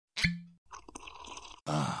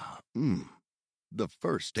Ah, the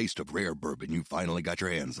first taste of rare bourbon you finally got your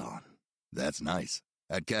hands on. That's nice.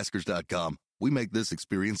 At Caskers.com, we make this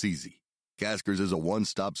experience easy. Caskers is a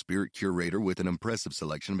one-stop spirit curator with an impressive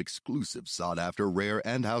selection of exclusive, sought-after, rare,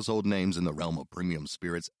 and household names in the realm of premium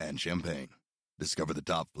spirits and champagne. Discover the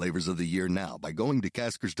top flavors of the year now by going to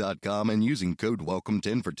Caskers.com and using code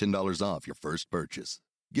WELCOME10 for $10 off your first purchase.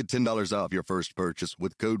 Get $10 off your first purchase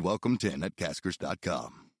with code WELCOME10 at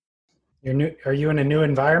Caskers.com. Are you in a new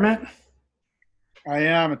environment? I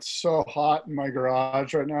am. It's so hot in my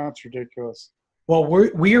garage right now. It's ridiculous. Well,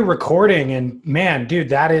 we are recording, and man, dude,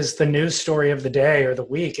 that is the news story of the day or the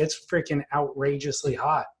week. It's freaking outrageously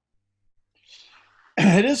hot.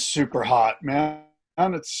 It is super hot, man.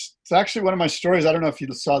 It's actually one of my stories. I don't know if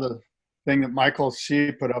you saw the thing that Michael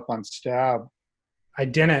C. put up on Stab. I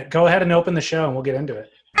didn't. Go ahead and open the show, and we'll get into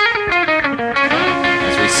it.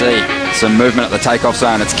 As we see some movement at the takeoff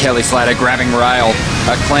zone, it's Kelly Slater grabbing rail.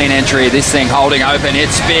 A clean entry, this thing holding open, it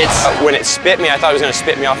spits. When it spit me, I thought it was going to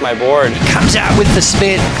spit me off my board. Comes out with the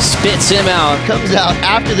spit, spits him out. Comes out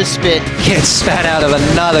after the spit. Gets spat out of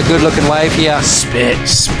another good-looking wave here. Spit.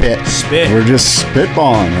 We're just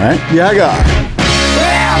spitballing, right? Yeah, I got it.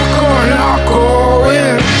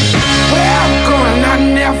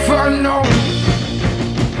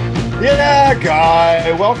 Yeah,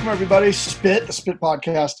 guy. Welcome, everybody. The Spit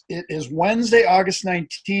Podcast. It is Wednesday, August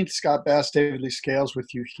 19th. Scott Bass, David Lee Scales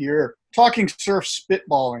with you here. Talking surf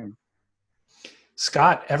spitballing.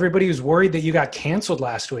 Scott, everybody was worried that you got canceled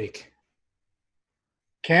last week.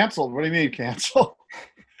 Canceled? What do you mean canceled?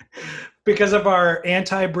 Because of our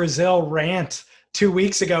anti-Brazil rant 2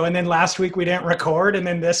 weeks ago, and then last week we didn't record, and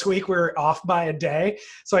then this week we're off by a day.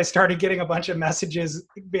 So I started getting a bunch of messages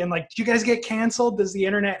being like, did you guys get canceled? Does the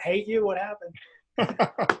internet hate you? What happened?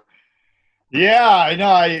 Yeah, I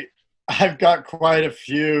know. I've got quite a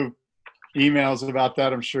few emails about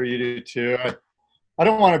that. I'm sure you do too. I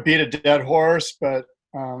don't want to beat a dead horse, but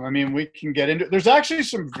I mean, we can get into it. There's actually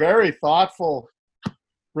some very thoughtful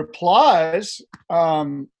replies,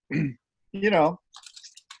 you know,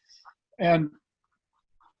 and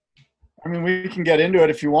I mean, we can get into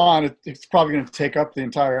it if you want. It's probably going to take up the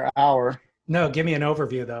entire hour. No, give me an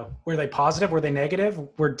overview, though. Were they positive? Were they negative?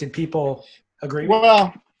 Did people agree?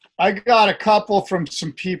 Well, I got a couple from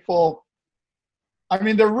some people. I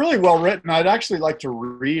mean, they're really well written. I'd actually like to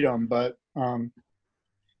read them, but and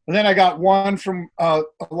then I got one from a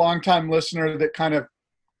longtime listener that kind of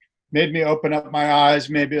made me open up my eyes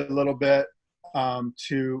maybe a little bit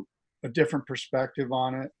to a different perspective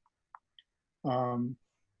on it.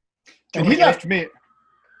 And he left me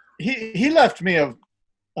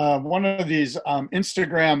one of these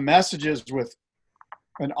Instagram messages with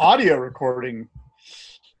an audio recording,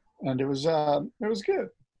 and it was good.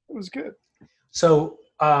 It was good. So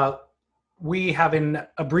we have an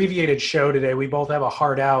abbreviated show today. We both have a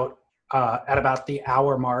hard out at about the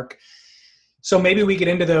hour mark. So maybe we get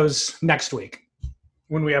into those next week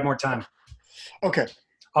when we have more time. Okay.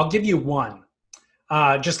 I'll give you one.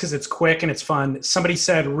 Just because it's quick and it's fun. Somebody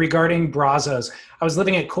said regarding Brazos, I was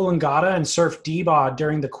living at Coolangatta and surfed D-Bod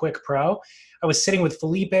during the Quick Pro. I was sitting with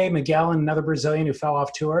Felipe, Miguel, and another Brazilian who fell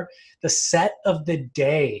off tour. The set of the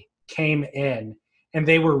day came in, and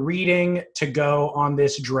they were reading to go on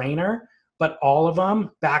this drainer, but all of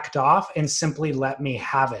them backed off and simply let me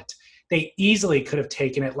have it. They easily could have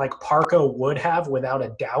taken it like Parko would have without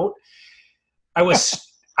a doubt. I was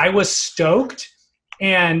stoked,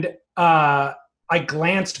 and I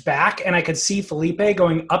glanced back and I could see Felipe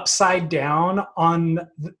going upside down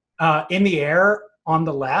in the air on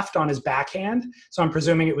the left on his backhand. So I'm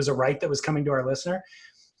presuming it was a right that was coming to our listener.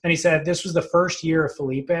 And he said this was the first year of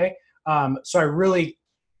Felipe. So it really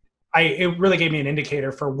gave me an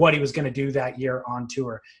indicator for what he was going to do that year on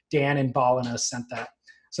tour. Dan and Ballina sent that.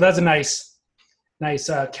 So that's a nice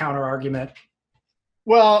counter argument.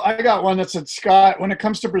 Well, I got one that said, Scott, when it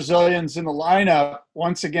comes to Brazilians in the lineup,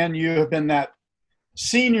 once again, you have been that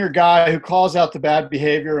senior guy who calls out the bad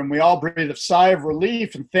behavior, and we all breathe a sigh of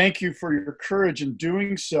relief and thank you for your courage in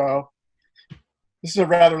doing so. This is a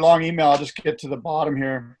rather long email. I'll just get to the bottom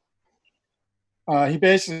here. He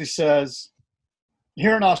basically says,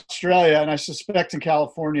 here in Australia, and I suspect in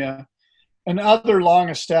California, and other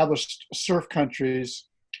long-established surf countries,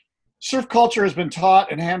 surf culture has been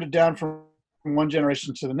taught and handed down from one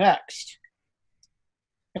generation to the next.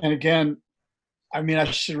 And again, I mean,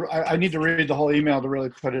 I need to read the whole email to really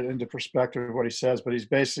put it into perspective of what he says, but he's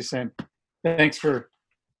basically saying, thanks for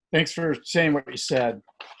saying what you said.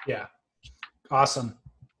 Yeah. Awesome.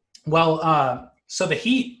 Well, so the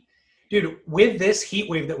heat, dude, with this heat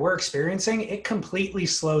wave that we're experiencing, it completely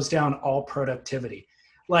slows down all productivity.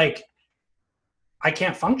 Like, I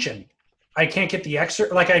can't function. I can't get the extra.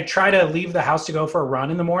 Like I try to leave the house to go for a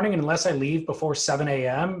run in the morning, and unless I leave before 7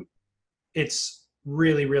 a.m., it's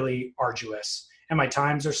really, really arduous. And my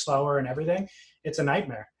times are slower and everything. It's a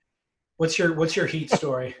nightmare. What's your heat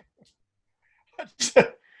story? It's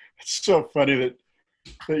so funny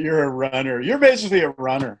that you're a runner. You're basically a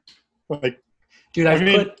runner. Like, dude,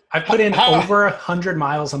 I've put in over 100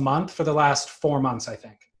 miles a month for the last 4 months, I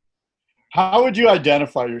think. How would you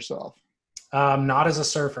identify yourself? Not as a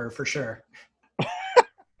surfer, for sure.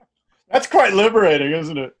 That's quite liberating,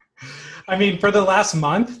 isn't it? I mean, for the last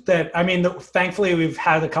month thankfully we've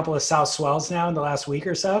had a couple of south swells now in the last week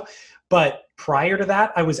or so. But prior to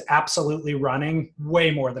that, I was absolutely running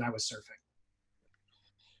way more than I was surfing.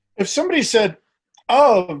 If somebody said,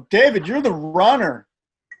 "Oh, David, you're the runner,"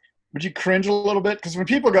 would you cringe a little bit? Because when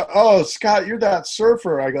people go, "Oh, Scott, you're that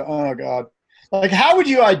surfer," I go, "Oh God." Like, how would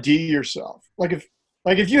you ID yourself? Like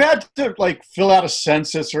if you had to like fill out a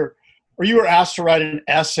census or you were asked to write an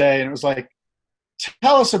essay and it was like,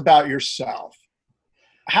 tell us about yourself.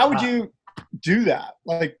 How would you do that?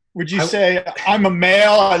 Like, would you say, I'm a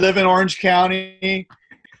male, I live in Orange County?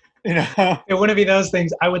 You know? It wouldn't be those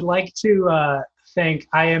things. I would like to think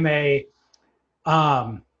I am a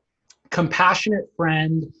compassionate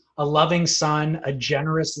friend, a loving son, a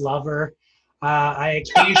generous lover. I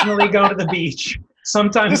occasionally go to the beach.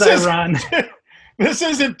 Sometimes I run. This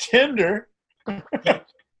isn't Tinder.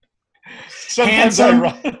 Sometimes I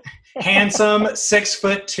run. Handsome,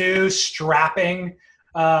 6'2", strapping,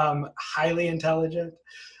 highly intelligent.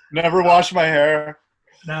 Never wash my hair.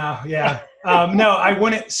 No, yeah.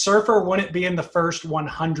 No, surfer wouldn't be in the first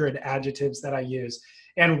 100 adjectives that I use.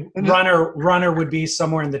 And runner would be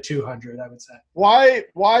somewhere in the 200, I would say.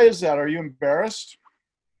 Why is that? Are you embarrassed?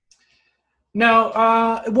 No,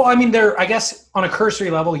 well, I mean, I guess on a cursory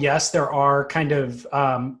level, yes, there are kind of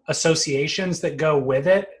associations that go with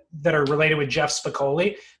it that are related with Jeff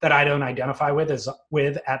Spicoli that I don't identify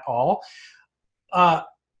with at all.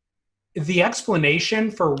 The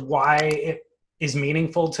explanation for why it is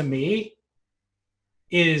meaningful to me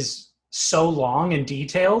is so long and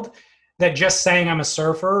detailed that just saying I'm a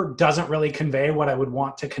surfer doesn't really convey what I would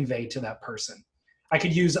want to convey to that person. I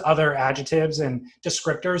could use other adjectives and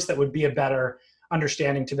descriptors that would be a better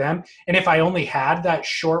understanding to them. And if I only had that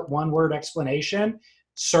short one-word explanation,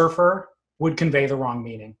 surfer would convey the wrong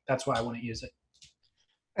meaning. That's why I wouldn't use it.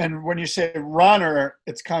 And when you say runner,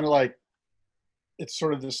 it's kind of like, it's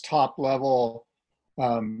sort of this top level.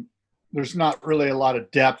 There's not really a lot of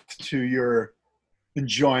depth to your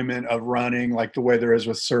enjoyment of running like the way there is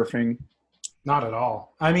with surfing. Not at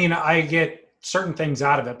all. I mean, I get certain things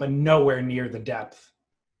out of it, but nowhere near the depth.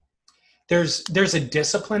 There's a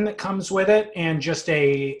discipline that comes with it and just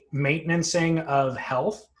a maintenancing of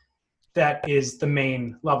health that is the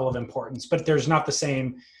main level of importance. But there's not the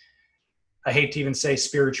same, I hate to even say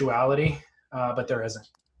spirituality, but there isn't.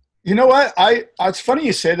 You know what? It's funny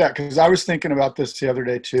you say that because I was thinking about this the other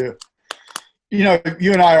day too. You know,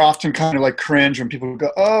 you and I are often kind of like cringe when people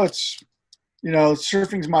go, "Oh, it's, you know,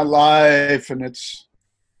 surfing's my life and it's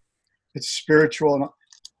spiritual."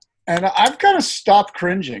 And I've kind of stopped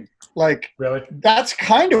cringing. Like, really? That's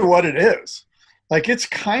kind of what it is. Like, it's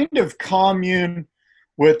kind of commune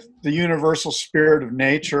with the universal spirit of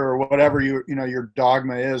nature or whatever your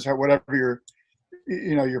dogma is, or whatever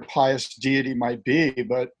your pious deity might be.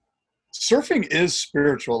 But surfing is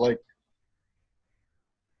spiritual. Like,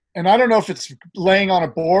 and I don't know if it's laying on a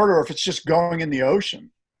board or if it's just going in the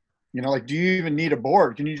ocean. You know, like, do you even need a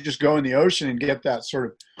board? Can you just go in the ocean and get that sort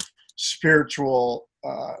of spiritual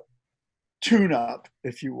tune-up,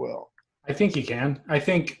 if you will? I think you can. I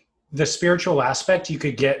think the spiritual aspect you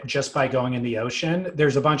could get just by going in the ocean.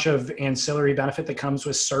 There's a bunch of ancillary benefit that comes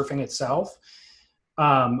with surfing itself.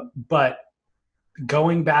 But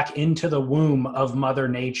going back into the womb of Mother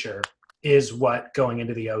Nature is what going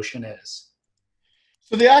into the ocean is.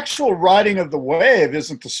 So the actual riding of the wave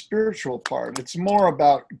isn't the spiritual part. It's more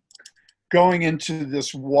about going into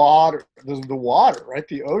this water, the water, right?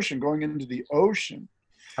 The ocean, going into the ocean.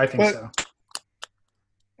 I think so.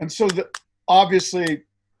 And so obviously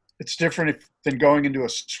it's different than going into a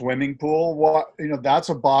swimming pool. That's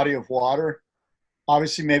a body of water.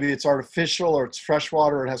 Obviously, maybe it's artificial or it's fresh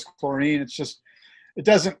water, or it has chlorine. It's just,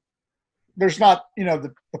 there's not,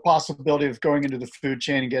 the possibility of going into the food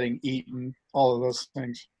chain and getting eaten, all of those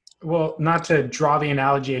things. Well, not to draw the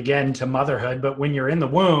analogy again to motherhood, but when you're in the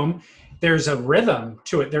womb, there's a rhythm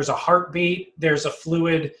to it. There's a heartbeat. There's a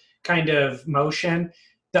fluid kind of motion.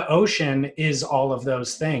 The ocean is all of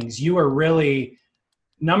those things. You are really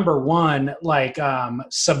number one, like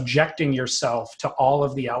subjecting yourself to all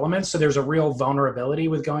of the elements. So there's a real vulnerability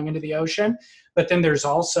with going into the ocean, but then there's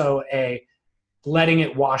also a letting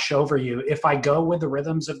it wash over you. If I go with the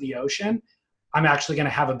rhythms of the ocean, I'm actually going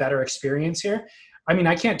to have a better experience here. I mean,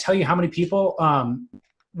 I can't tell you how many people,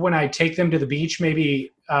 when I take them to the beach,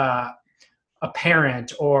 maybe a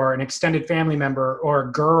parent or an extended family member or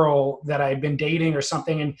a girl that I've been dating or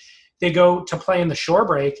something, and they go to play in the shore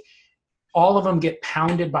break, all of them get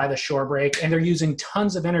pounded by the shore break and they're using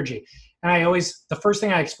tons of energy. And the first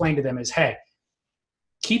thing I explain to them is, hey,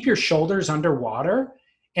 keep your shoulders underwater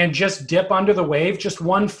and just dip under the wave, just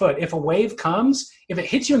 1 foot. If a wave comes, if it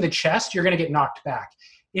hits you in the chest, you're going to get knocked back.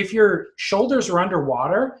 If your shoulders are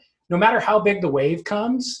underwater, no matter how big the wave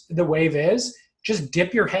is, just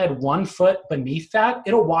dip your head 1 foot beneath that.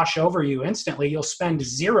 It'll wash over you instantly. You'll spend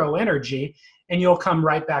zero energy and you'll come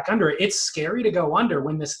right back under. It's scary to go under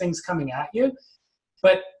when this thing's coming at you,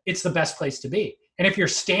 but it's the best place to be. And if you're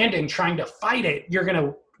standing trying to fight it, you're going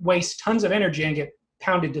to waste tons of energy and get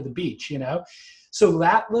pounded to the beach, you know? So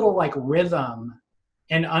that little like rhythm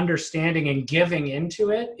and understanding and giving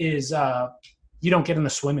into it is, you don't get in the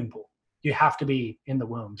swimming pool. You have to be in the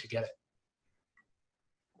womb to get it.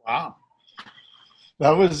 Wow.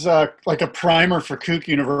 That was like a primer for Kook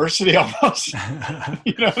University almost.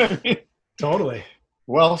 You know what I mean? Totally.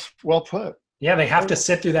 Well put. Yeah, they have to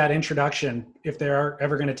sit through that introduction if they're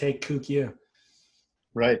ever going to take Kook U.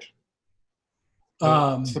 Right.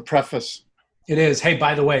 It's the preface. It is. Hey,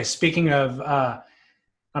 by the way, speaking of, I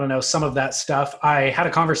don't know, some of that stuff, I had a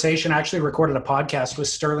conversation, I actually recorded a podcast with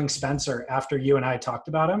Sterling Spencer after you and I talked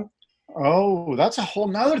about him. Oh, that's a whole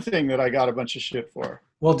nother thing that I got a bunch of shit for.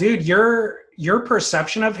 Well, dude, your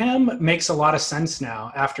perception of him makes a lot of sense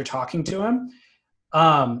now after talking to him.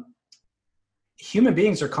 Human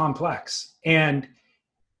beings are complex. And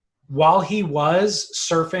while he was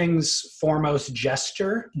surfing's foremost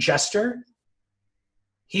jester,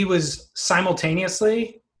 he was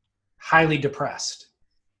simultaneously highly depressed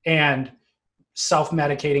and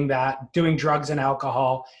self-medicating that, doing drugs and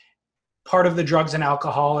alcohol. Part of the drugs and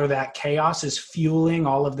alcohol or that chaos is fueling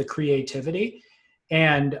all of the creativity.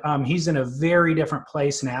 And he's in a very different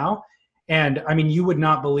place now. And I mean, you would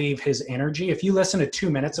not believe his energy. If you listen to 2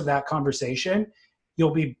 minutes of that conversation,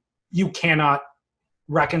 you cannot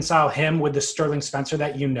reconcile him with the Sterling Spencer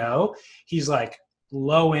that you know. He's like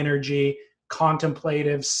low energy,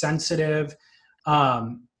 contemplative, sensitive.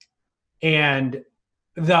 And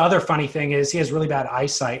the other funny thing is he has really bad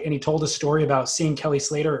eyesight. And he told a story about seeing Kelly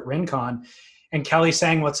Slater at Rincon and Kelly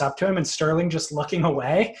saying what's up to him and Sterling just looking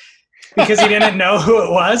away because he didn't know who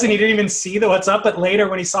it was and he didn't even see the what's up. But later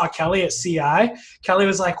when he saw Kelly at CI, Kelly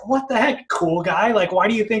was like, what the heck, cool guy? Like, why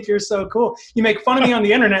do you think you're so cool? You make fun of me on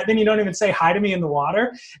the internet, then you don't even say hi to me in the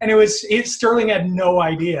water. And Sterling had no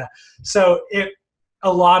idea. So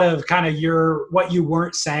a lot of kind of what you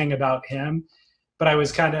weren't saying about him, but I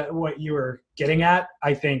was kind of what you were getting at,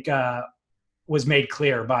 I think was made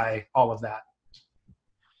clear by all of that.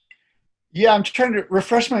 Yeah, I'm trying to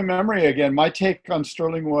refresh my memory again. My take on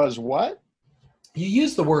Sterling was what? You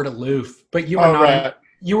used the word aloof, but you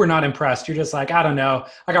were not impressed. You're just like, I don't know.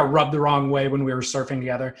 I got rubbed the wrong way when we were surfing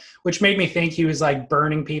together, which made me think he was like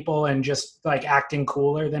burning people and just like acting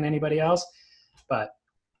cooler than anybody else. But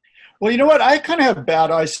well, you know what? I kind of have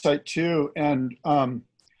bad eyesight too, and I'm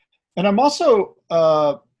also.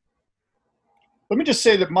 Let me just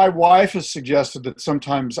say that my wife has suggested that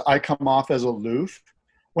sometimes I come off as aloof.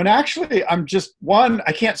 When actually I'm just,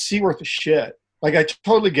 I can't see worth a shit. Like, I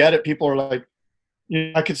totally get it. People are like,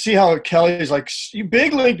 I could see how Kelly's like, you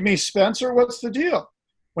big leagued me, Spencer. What's the deal?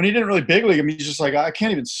 When he didn't really big league him, he's just like, I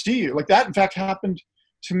can't even see you. Like that, in fact, happened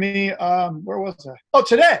to me. Where was I? Oh,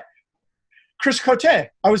 today. Chris Cote.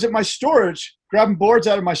 I was at my storage, grabbing boards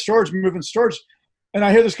out of my storage, moving storage. And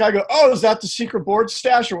I hear this guy go, oh, is that the secret board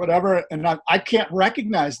stash or whatever? And I can't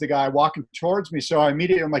recognize the guy walking towards me. So I'm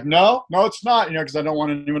like, no, it's not, because I don't want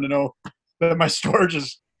anyone to know that my storage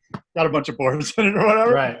has got a bunch of boards in it or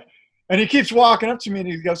whatever. Right. And he keeps walking up to me and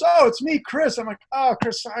he goes, oh, it's me, Chris. I'm like, oh,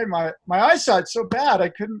 Chris, sorry, my eyesight's so bad.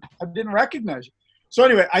 I didn't recognize you. So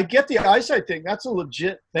anyway, I get the eyesight thing. That's a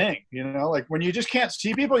legit thing, like when you just can't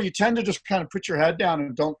see people, you tend to just kind of put your head down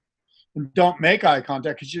and don't make eye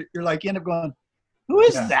contact because you're like, you end up going, who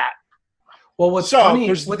is that? Well,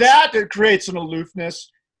 there's that creates an aloofness,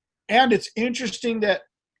 and it's interesting that.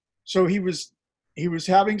 So he was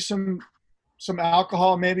having some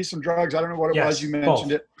alcohol, maybe some drugs. I don't know what it was. You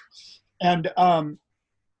mentioned it, and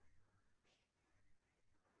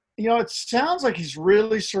it sounds like he's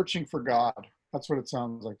really searching for God. That's what it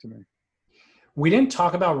sounds like to me. We didn't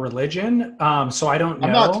talk about religion, so I don't know.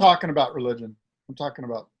 I'm not talking about religion. I'm talking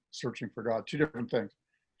about searching for God. Two different things.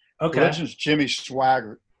 Okay. Religion's Jimmy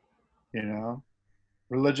Swaggart, you know.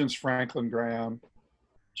 Religion's Franklin Graham,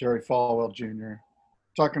 Jerry Falwell Jr.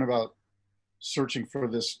 Talking about searching for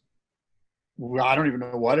this, I don't even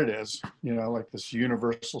know what it is, you know, like this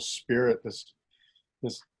universal spirit, this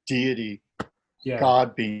deity,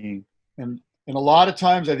 God being. And a lot of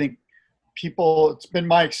times I think people, it's been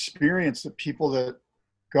my experience that people that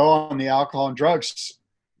go on the alcohol and drugs,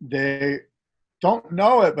 they don't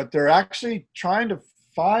know it, but they're actually trying to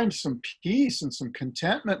find some peace and some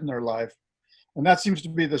contentment in their life. And that seems to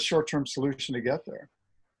be the short-term solution to get there.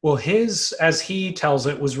 Well, his, as he tells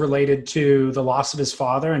it, was related to the loss of his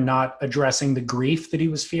father and not addressing the grief that he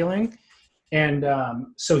was feeling. And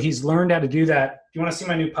so he's learned how to do that. Do you want to see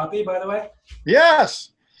my new puppy, by the way?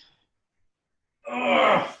 Yes.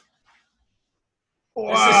 Oh,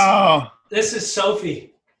 wow. This is Sophie.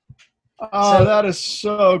 Oh, that is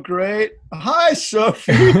so great. Hi,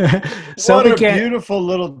 Sophie. Sophie, what a beautiful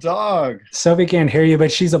little dog. Sophie can't hear you,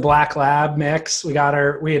 but she's a black lab mix. We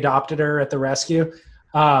adopted her at the rescue.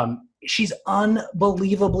 She's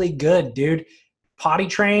unbelievably good, dude. Potty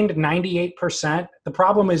trained 98%. The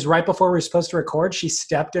problem is right before we were supposed to record, she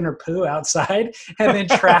stepped in her poo outside and then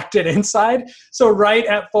tracked it inside. So right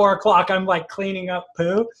at 4:00, I'm like cleaning up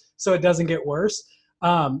poo so it doesn't get worse.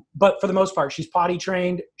 But for the most part, she's potty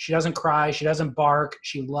trained. She doesn't cry. She doesn't bark.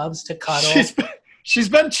 She loves to cuddle. She's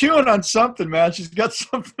been chewing on something, man. She's got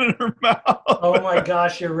something in her mouth. Oh my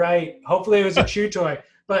gosh, you're right. Hopefully it was a chew toy,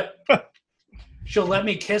 but she'll let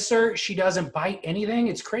me kiss her. She doesn't bite anything.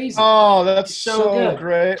 It's crazy. Oh, that's so good.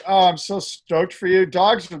 Great. Oh, I'm so stoked for you.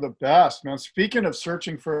 Dogs are the best, man. Speaking of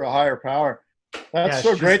searching for a higher power, that's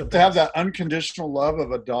so great to have that unconditional love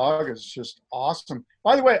of a dog. Is just awesome.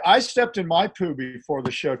 By the way, I stepped in my poo before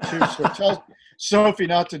the show too, so tell Sophie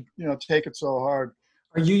not to, take it so hard.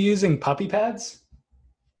 Are you using puppy pads?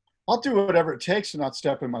 I'll do whatever it takes to not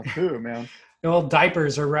step in my poo, man. The old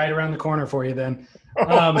diapers are right around the corner for you then.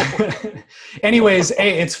 Anyways,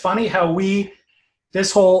 hey, it's funny how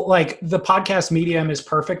this whole, the podcast medium is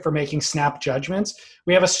perfect for making snap judgments.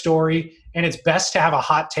 We have a story and it's best to have a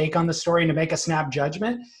hot take on the story and to make a snap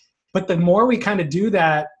judgment. But the more we kind of do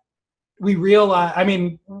that, we realize,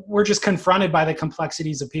 we're just confronted by the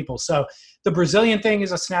complexities of people. So the Brazilian thing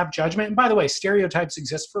is a snap judgment. And by the way, stereotypes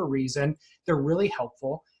exist for a reason. They're really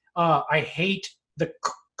helpful. I hate the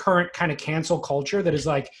current kind of cancel culture that is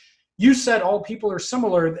like, you said all people are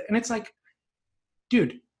similar. And it's like,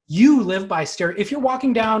 dude, you live by if you're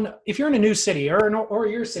in a new city or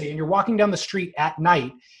your city and you're walking down the street at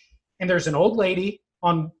night and there's an old lady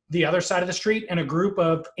on the other side of the street and a group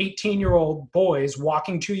of 18-year-old boys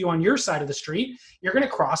walking to you on your side of the street, you're going to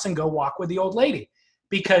cross and go walk with the old lady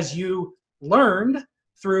because you learned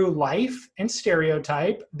through life and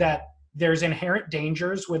stereotype that there's inherent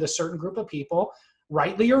dangers with a certain group of people,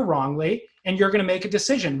 rightly or wrongly, and you're going to make a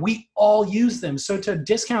decision. We all use them. So to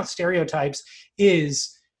discount stereotypes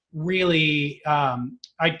is really,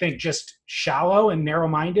 I think, just shallow and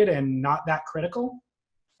narrow-minded and not that critical.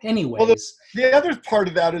 Anyways. Well, the other part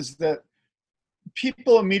of that is that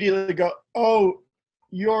people immediately go, oh,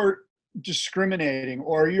 you're discriminating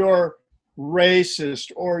or you're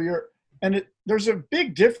racist or there's a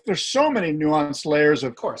big difference. There's so many nuanced layers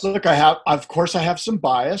of course. Look, I have some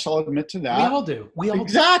bias. I'll admit to that. We all do.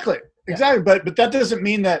 Exactly. But that doesn't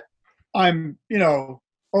mean that I'm,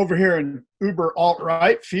 over here in uber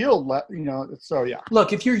alt-right field, so yeah.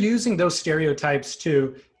 Look, if you're using those stereotypes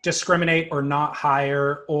to discriminate or not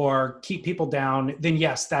hire or keep people down, then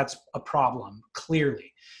yes, that's a problem,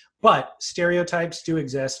 clearly. But stereotypes do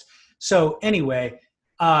exist. So anyway,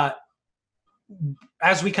 as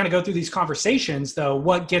we kind of go through these conversations, though,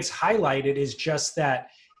 what gets highlighted is just that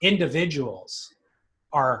individuals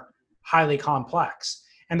are highly complex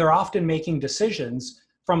and they're often making decisions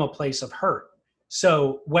from a place of hurt.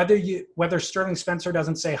 So whether Sterling Spencer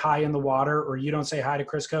doesn't say hi in the water or you don't say hi to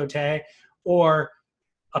Chris Cote or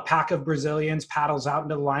a pack of Brazilians paddles out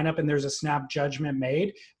into the lineup and there's a snap judgment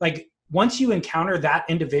made, once you encounter that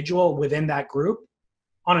individual within that group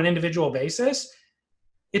on an individual basis,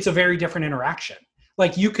 it's a very different interaction.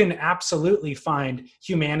 You can absolutely find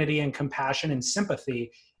humanity and compassion and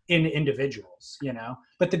sympathy in individuals,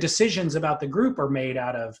 but the decisions about the group are made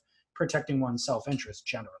out of protecting one's self-interest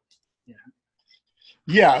generally.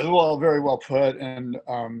 Yeah, well, very well put. And,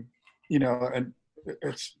 and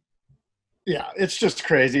it's just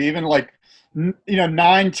crazy. Even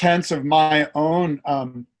 9/10 of my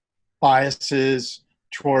own biases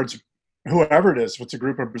towards whoever it is, if it's a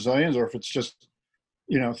group of Brazilians or if it's just,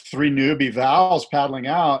 3 newbie Vals paddling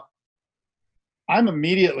out, I'm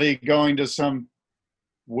immediately going to some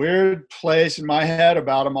weird place in my head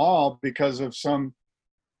about them all because of some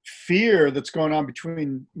fear that's going on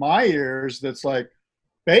between my ears. That's like,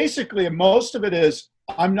 basically, most of it is,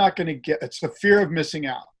 I'm not going to get, it's a fear of missing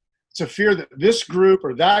out. It's a fear that this group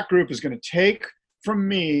or that group is going to take from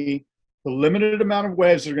me the limited amount of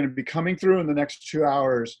waves that are going to be coming through in the next 2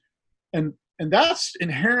 hours. And that's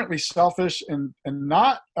inherently selfish and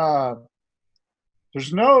not,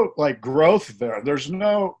 there's no like growth there. There's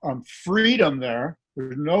no freedom there.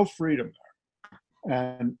 There's no freedom there.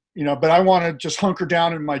 And, you know, but I want to just hunker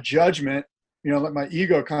down in my judgment, you know, let my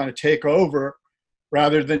ego kind of take over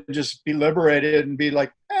rather than just be liberated and be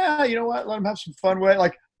like, you know what, let them have some fun with it.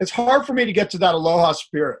 Like, it's hard for me to get to that aloha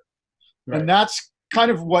spirit. Right. And that's kind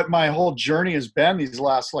of what my whole journey has been these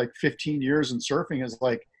last like 15 years in surfing is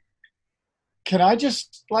like, can I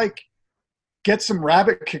just like get some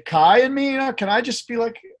rabbit kakai in me? You know, can I just be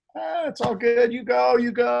like, it's all good. You go.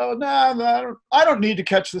 No, I don't need to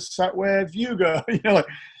catch this set wave. You go. You know, like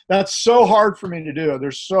that's so hard for me to do.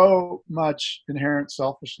 There's so much inherent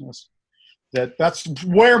selfishness that's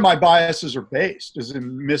where my biases are based, is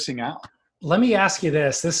in missing out. Let me ask you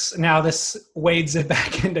this. This wades it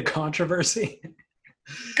back into controversy.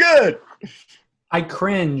 Good. I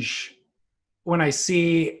cringe when I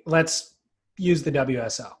see, let's use the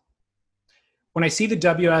WSL. When I see the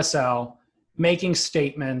WSL making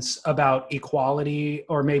statements about equality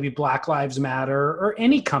or maybe Black Lives Matter or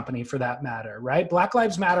any company for that matter, right? Black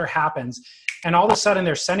Lives Matter happens and all of a sudden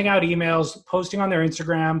they're sending out emails, posting on their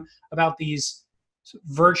Instagram about these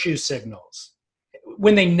virtue signals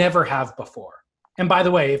when they never have before. And by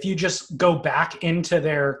the way, if you just go back into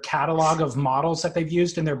their catalog of models that they've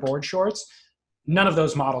used in their board shorts, none of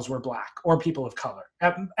those models were Black or people of color.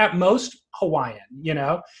 At most, Hawaiian, you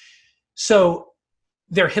know? So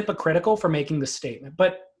they're hypocritical for making the statement,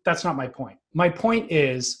 but that's not my point. My point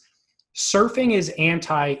is surfing is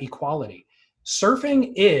anti-equality.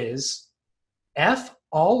 Surfing is F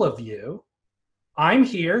all of you. I'm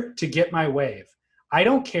here to get my wave. I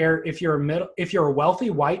don't care if you're a wealthy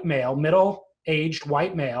white male, middle-aged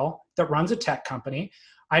white male that runs a tech company.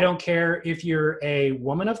 I don't care if you're a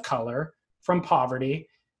woman of color from poverty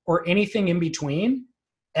or anything in between.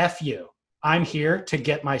 F you. I'm here to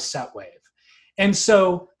get my set wave. And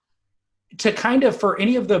so to kind of, for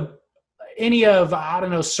any of, I don't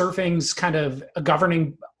know, surfing's kind of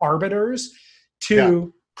governing arbiters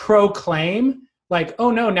to proclaim like, oh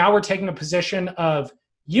no, now we're taking a position of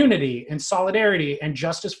unity and solidarity and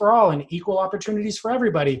justice for all and equal opportunities for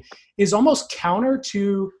everybody is almost counter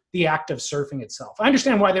to the act of surfing itself. I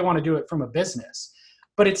understand why they want to do it from a business,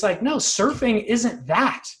 but it's like, no, surfing isn't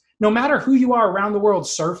that. No matter who you are around the world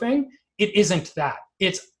surfing, it isn't that.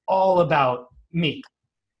 It's all about me.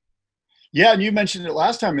 Yeah, and you mentioned it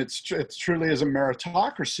last time. It's truly is a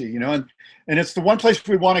meritocracy, you know, and it's the one place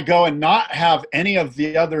we want to go and not have any of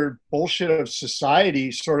the other bullshit of society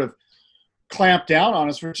sort of clamp down on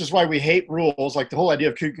us, which is why we hate rules. Like the whole idea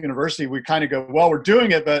of Kook University, we kind of go, well, we're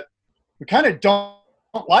doing it, but we kind of don't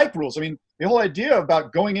like rules. I mean, the whole idea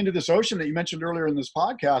about going into this ocean that you mentioned earlier in this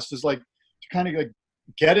podcast is like to kind of like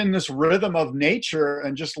get in this rhythm of nature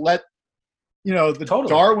and just let, you know, the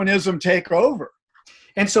Darwinism take over.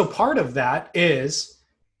 And so part of that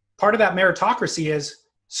meritocracy is,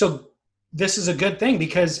 so this is a good thing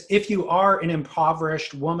because if you are an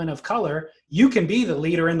impoverished woman of color, you can be the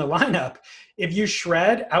leader in the lineup. If you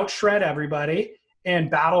out-shred everybody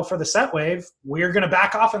and battle for the set wave, we're going to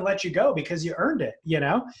back off and let you go because you earned it, you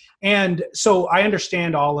know? And so I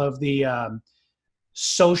understand all of the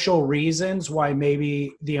social reasons why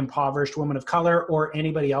maybe the impoverished woman of color or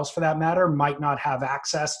anybody else for that matter might not have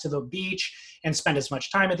access to the beach and spend as much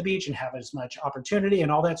time at the beach and have as much opportunity and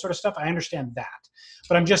all that sort of stuff. I understand that.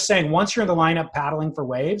 But I'm just saying, once you're in the lineup paddling for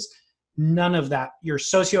waves, none of that, your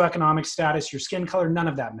socioeconomic status, your skin color, none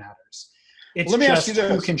of that matters. It's just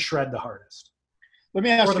who can shred the hardest. Let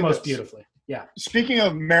me ask you the most beautifully. Yeah. Speaking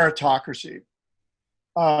of meritocracy,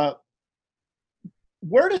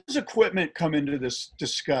 where does equipment come into this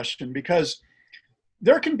discussion? Because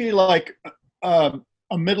there can be like a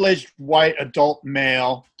middle-aged white adult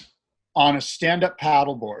male on a stand-up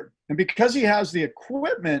paddleboard. And because he has the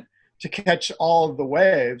equipment to catch all of the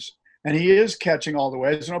waves, and he is catching all the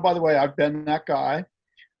waves, and oh, by the way, I've been that guy,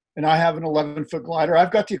 and I have an 11-foot glider.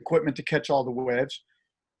 I've got the equipment to catch all the waves.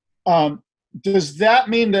 Does that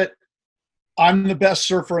mean that I'm the best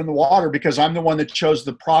surfer in the water because I'm the one that chose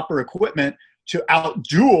the proper equipment to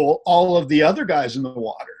outduel all of the other guys in the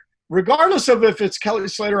water, regardless of if it's Kelly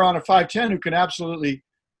Slater on a 5'10" who can absolutely,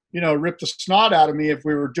 you know, rip the snot out of me if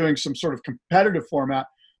we were doing some sort of competitive format.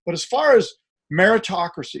 But as far as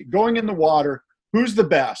meritocracy, going in the water, who's the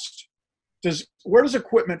best? where does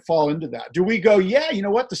equipment fall into that? Do we go, yeah, you know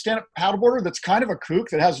what, the stand-up paddleboarder that's kind of a kook,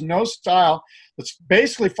 that has no style, that's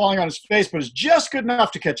basically falling on his face, but is just good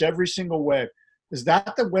enough to catch every single wave? Is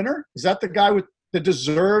that the winner? Is that the guy that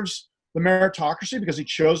deserves the meritocracy because he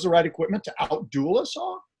chose the right equipment to outduel us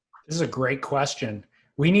all? This is a great question.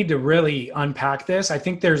 We need to really unpack this. I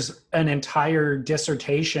think there's an entire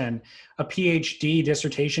dissertation, a PhD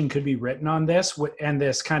dissertation could be written on this and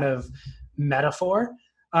this kind of metaphor.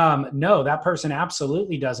 No, that person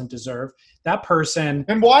absolutely doesn't deserve. That person.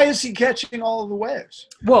 And why is he catching all of the waves?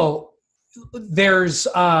 Well, there's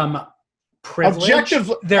privilege.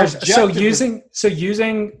 So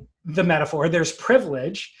using the metaphor, there's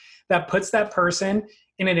privilege that puts that person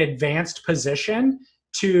in an advanced position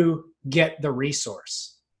to get the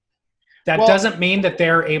resource. That doesn't mean that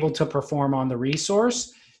they're able to perform on the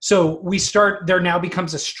resource. So there now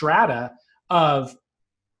becomes a strata of,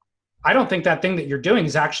 I don't think that thing that you're doing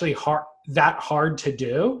is actually hard to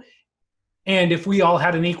do. And if we all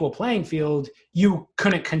had an equal playing field, you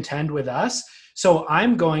couldn't contend with us. So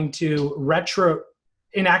I'm going to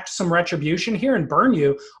enact some retribution here and burn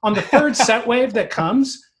you on the third set wave that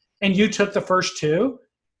comes, and you took the first two.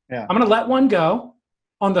 Yeah. I'm going to let one go.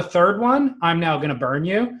 On the third one, I'm now going to burn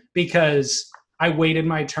you because I waited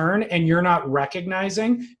my turn, and you're not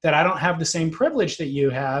recognizing that I don't have the same privilege that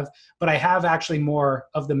you have, but I have actually more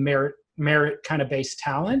of the merit kind of based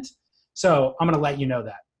talent. So I'm going to let you know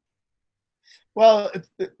that. Well,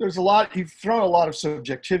 there's a lot, you've thrown a lot of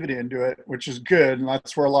subjectivity into it, which is good. And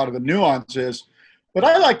that's where a lot of the nuance is. But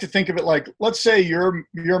I like to think of it like, let's say your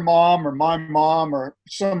mom or my mom or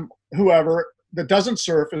whoever that doesn't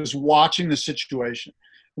surf is watching the situation.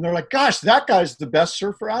 And they're like, gosh, that guy's the best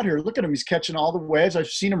surfer out here. Look at him. He's catching all the waves. I've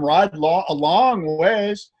seen him ride a long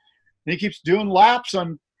ways. And he keeps doing laps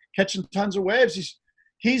on catching tons of waves.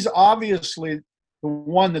 He's obviously the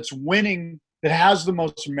one that's winning, that has the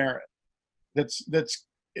most merit. It's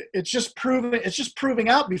just proving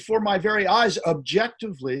out before my very eyes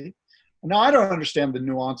objectively. Now, I don't understand the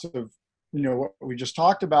nuance of, what we just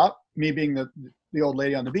talked about, me being the old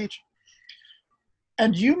lady on the beach.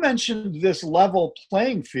 And you mentioned this level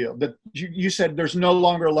playing field, that you said there's no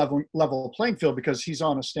longer a level playing field because he's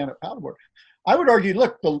on a stand-up paddleboard. I would argue,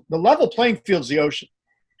 look, the level playing field is the ocean.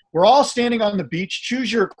 We're all standing on the beach.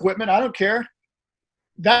 Choose your equipment. I don't care.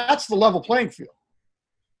 That's the level playing field.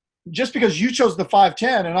 Just because you chose the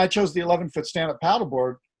 510 and I chose the 11-foot stand-up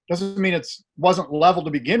paddleboard doesn't mean it wasn't level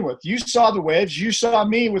to begin with. You saw the waves. You saw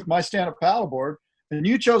me with my stand-up paddleboard, and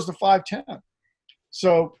you chose the 510.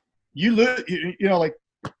 So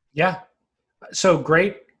yeah. So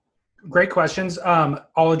great questions.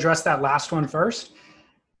 I'll address that last one first.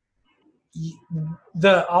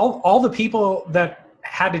 All the people that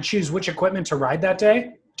had to choose which equipment to ride that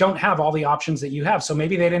day don't have all the options that you have. So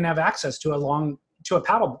maybe they didn't have access to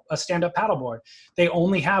a stand-up paddleboard. They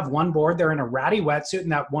only have one board. They're in a ratty wetsuit,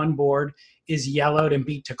 and that one board is yellowed and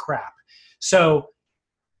beat to crap. So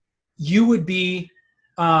you would be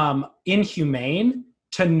inhumane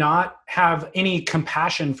to not have any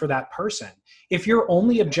compassion for that person. If your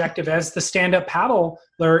only objective as the stand-up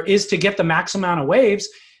paddler is to get the max amount of waves,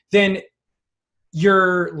 then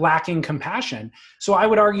you're lacking compassion. So I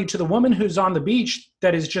would argue to the woman who's on the beach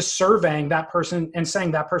that is just surveying that person and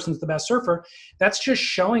saying that person's the best surfer, that's just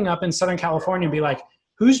showing up in Southern California and be like,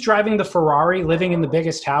 who's driving the Ferrari, living in the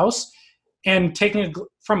biggest house, and taking it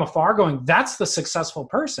from afar going, that's the successful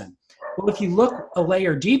person. Well, if you look a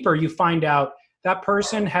layer deeper, you find out that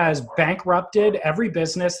person has bankrupted every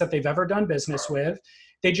business that they've ever done business with.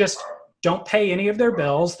 They just don't pay any of their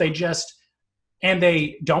bills. They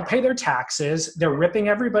don't pay their taxes. They're ripping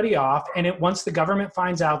everybody off. And once the government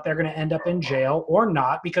finds out, they're going to end up in jail or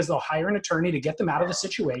not, because they'll hire an attorney to get them out of the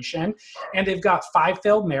situation. And they've got 5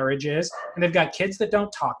 failed marriages, and they've got kids that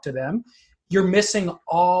don't talk to them. You're missing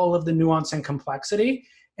all of the nuance and complexity.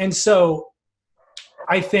 And so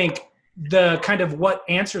I think the kind of what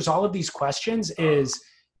answers all of these questions is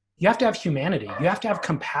you have to have humanity. You have to have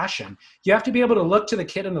compassion. You have to be able to look to the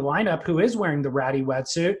kid in the lineup who is wearing the ratty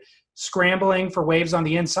wetsuit, scrambling for waves on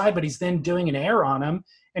the inside, but he's then doing an air on him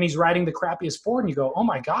and he's riding the crappiest board. And you go, oh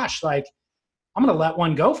my gosh, like, I'm going to let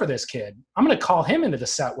one go for this kid. I'm going to call him into the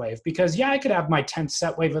set wave because, yeah, I could have my 10th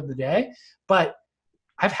set wave of the day, but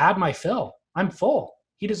I've had my fill. I'm full.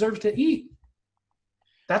 He deserves to eat.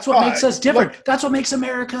 That's what makes us different. Look, that's what makes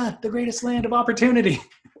America the greatest land of opportunity.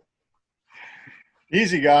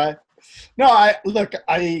 Easy guy. No, I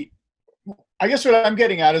guess what I'm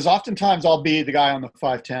getting at is oftentimes I'll be the guy on the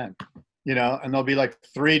 510, and there'll be like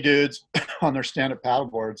 3 dudes on their stand-up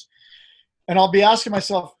paddleboards. And I'll be asking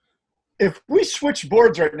myself, if we switch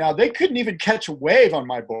boards right now, they couldn't even catch a wave on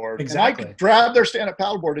my board. Exactly. And I could grab their stand-up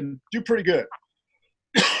paddleboard and do pretty good.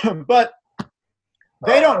 But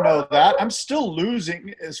they don't know that. I'm still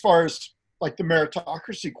losing as far as like the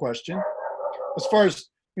meritocracy question, as far as,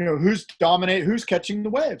 who's catching the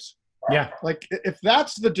waves. Yeah. Like if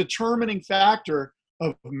that's the determining factor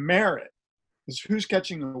of merit is who's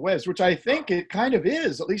catching the waves, which I think it kind of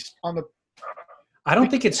is, at least on the. I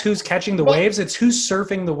don't think it's who's catching the waves. It's who's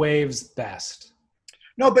surfing the waves best.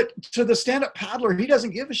 No, but to the stand-up paddler, he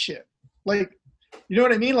doesn't give a shit. Like, you know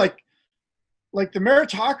what I mean? Like the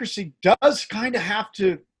meritocracy does kind of have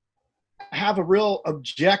to have a real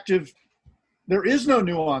objective. There is no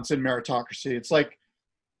nuance in meritocracy. It's like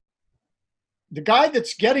the guy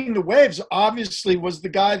that's getting the waves obviously was the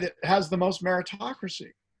guy that has the most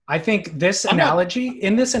meritocracy. I think in this analogy,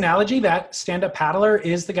 that stand-up paddler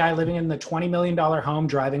is the guy living in the $20 million home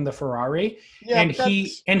driving the Ferrari. Yeah,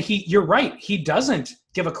 and he, you're right. He doesn't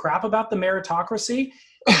give a crap about the meritocracy.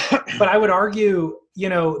 But I would argue,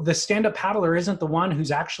 the stand-up paddler isn't the one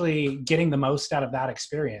who's actually getting the most out of that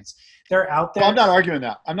experience. They're out there. Well, I'm not arguing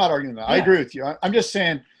that. Yeah. I agree with you. I'm just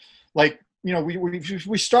saying, like,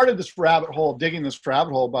 we started this rabbit hole, digging this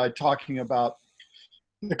rabbit hole by talking about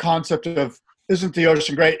the concept of, isn't the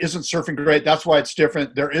ocean great? Isn't surfing great? That's why it's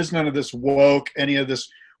different. There is none of this woke, any of this.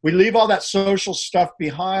 We leave all that social stuff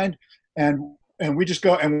behind, and we just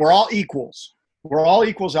go, and we're all equals. We're all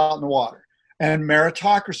equals out in the water. And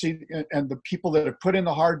meritocracy and the people that have put in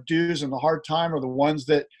the hard dues and the hard time are the ones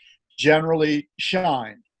that generally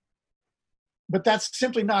shine. But that's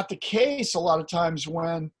simply not the case a lot of times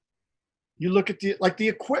when you look at the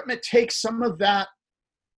equipment takes some of that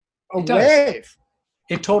away.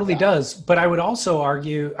 It totally does. But I would also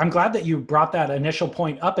argue, I'm glad that you brought that initial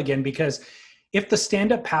point up again, because if the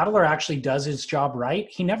stand-up paddler actually does his job right,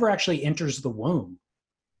 he never actually enters the womb.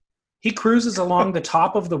 He cruises along the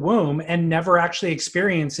top of the womb and never actually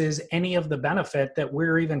experiences any of the benefit that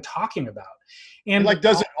we're even talking about. And he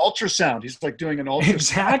does an ultrasound. He's like doing an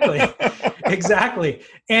ultrasound. Exactly.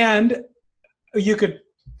 And you could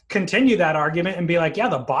continue that argument and be like, yeah,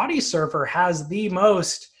 the body surfer has the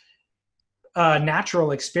most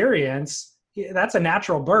natural experience. That's a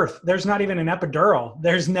natural birth. There's not even an epidural.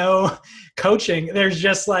 There's no coaching. There's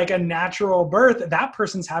just like a natural birth. That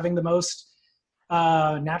person's having the most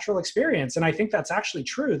natural experience. And I think that's actually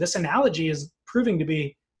true. This analogy is proving to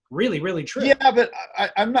be really, really true. Yeah, but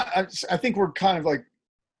I think we're kind of like,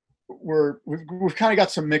 we've kind of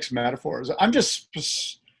got some mixed metaphors. I'm just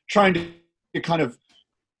trying to kind of,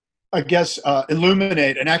 I guess,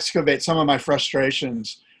 illuminate and excavate some of my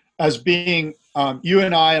frustrations as being, you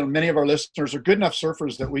and I and many of our listeners are good enough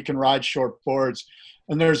surfers that we can ride short boards.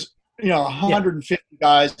 And there's, 150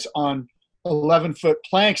 guys on 11-foot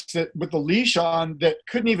planks that with the leash on that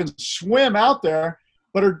couldn't even swim out there,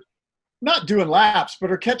 but are not doing laps,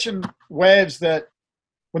 but are catching waves that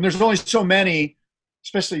when there's only so many,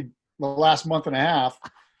 especially the last month and a half.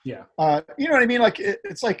 Yeah. You know what I mean? Like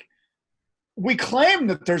it's like we claim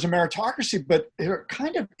that there's a meritocracy, but it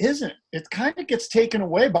kind of isn't. It kind of gets taken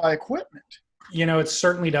away by equipment. It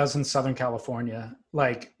certainly does in Southern California.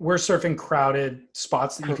 Like we're surfing crowded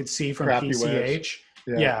spots that you could see from PCH.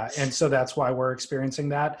 Yeah. And so that's why we're experiencing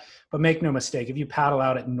that. But make no mistake, if you paddle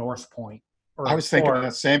out at North Point. I was thinking of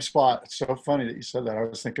that same spot. It's so funny that you said that. I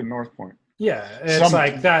was thinking North Point. Yeah. It's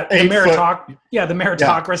like that. The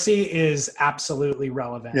meritocracy is absolutely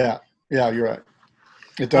relevant. Yeah. Yeah, you're right.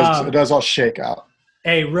 It does all shake out.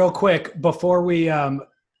 Hey, real quick, before we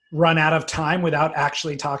run out of time without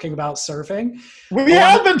actually talking about surfing. We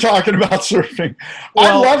have been talking about surfing.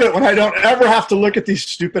 I love it when I don't ever have to look at these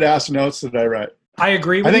stupid ass notes that I write. I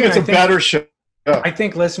agree with you. I think it's a better show. I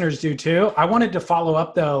think listeners do too. I wanted to follow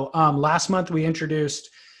up though. Last month we introduced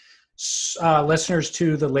listeners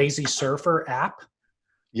to the Lazy Surfer app.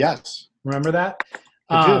 Yes. Remember that?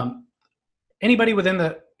 Anybody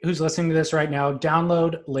who's listening to this right now,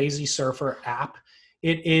 download Lazy Surfer app.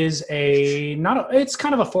 It is it's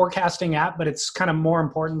kind of a forecasting app, but it's kind of more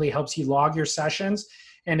importantly helps you log your sessions,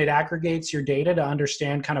 and it aggregates your data to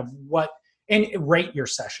understand kind of and rate your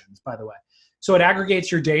sessions, by the way. So it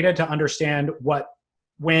aggregates your data to understand what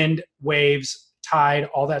wind, waves, tide,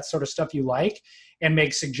 all that sort of stuff you like, and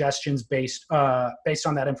make suggestions based on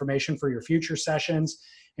that information for your future sessions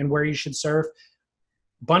and where you should surf.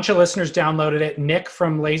 Bunch of listeners downloaded it. Nick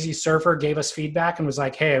from Lazy Surfer gave us feedback and was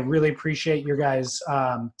like, hey, I really appreciate your guys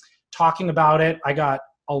talking about it. I got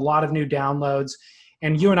a lot of new downloads,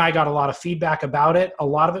 and you and I got a lot of feedback about it. A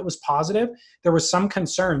lot of it was positive. There was some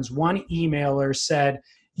concerns. One emailer said,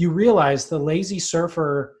 you realize the Lazy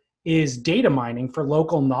Surfer is data mining for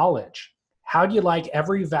local knowledge. How do you like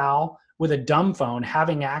every vowel with a dumb phone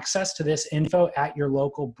having access to this info at your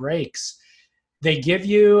local breaks. They give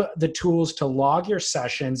you the tools to log your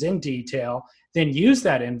sessions in detail, then use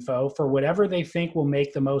that info for whatever they think will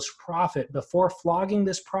make the most profit. Before flogging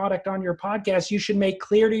this product on your podcast, you should make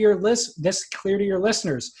clear to your clear to your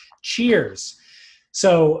listeners. Cheers.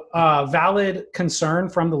 So valid concern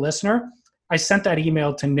from the listener. I sent that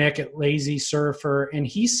email to Nick at Lazy Surfer, and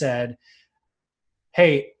he said,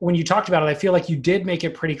 hey, when you talked about it, I feel like you did make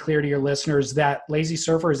it pretty clear to your listeners that Lazy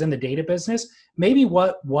Surfer is in the data business. Maybe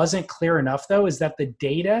what wasn't clear enough, though, is that the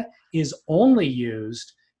data is only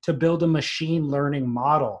used to build a machine learning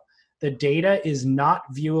model. The data is not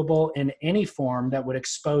viewable in any form that would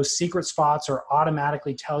expose secret spots or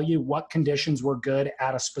automatically tell you what conditions were good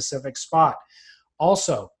at a specific spot.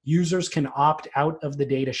 Also, users can opt out of the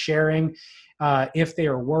data sharing if they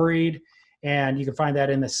are worried, and you can find that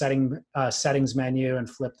in the settings menu and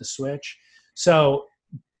flip the switch. So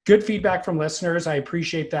good feedback from listeners. I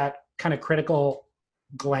appreciate that kind of critical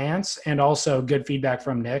glance, and also good feedback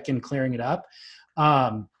from Nick in clearing it up.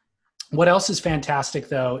 What else is fantastic,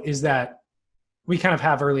 though, is that we kind of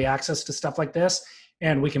have early access to stuff like this,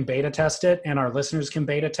 and we can beta test it, and our listeners can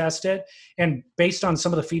beta test it. And based on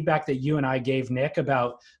some of the feedback that you and I gave Nick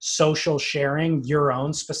about social sharing your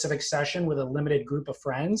own specific session with a limited group of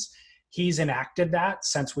friends, he's enacted that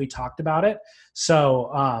since we talked about it.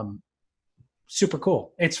 So super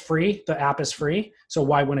cool. It's free. The app is free. So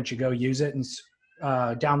why wouldn't you go use it and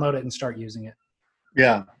download it and start using it?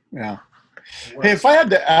 Yeah. Hey, if I had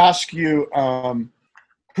to ask you,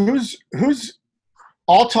 who's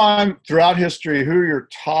all time throughout history, who are your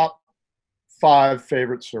top 5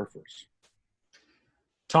 favorite surfers?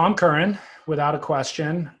 Tom Curran, without a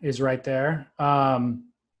question, is right there.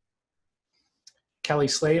 Kelly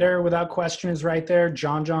Slater, without question, is right there.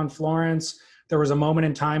 John Florence. There was a moment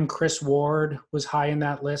in time, Chris Ward was high in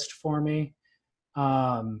that list for me.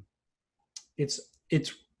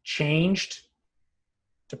 It's changed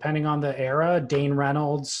depending on the era. Dane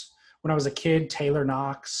Reynolds. When I was a kid, Taylor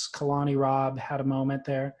Knox, Kalani Robb had a moment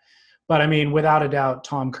there. But I mean, without a doubt,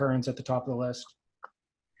 Tom Curran's at the top of the list.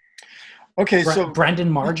 Okay, so Brendan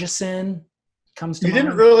Margison comes to mind. You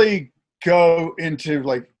didn't really go into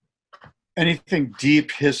like anything deep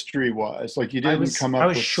history-wise. Like you didn't come up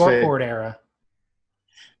with, I was shortboard era.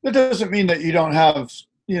 That doesn't mean that you don't have,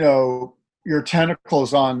 your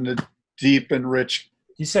tentacles on the deep and rich.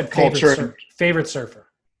 You said favorite surfer.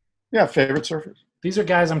 Yeah, favorite surfers. These are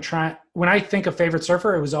guys when I think of favorite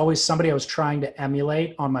surfer, it was always somebody I was trying to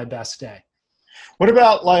emulate on my best day. What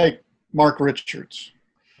about like Mark Richards?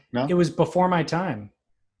 No? It was before my time.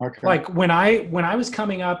 Okay. Like when I was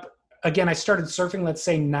coming up, again, I started surfing, let's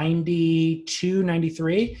say 92,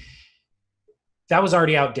 93. That was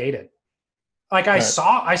already outdated. Like I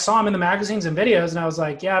saw him in the magazines and videos, and I was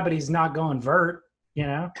like, yeah, but he's not going vert,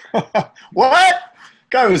 What?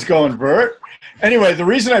 Guy was going vert. Anyway, the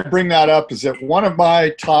reason I bring that up is that one of my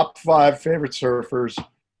top 5 favorite surfers,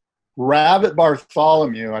 Rabbit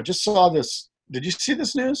Bartholomew, I just saw this. Did you see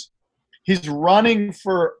this news? He's running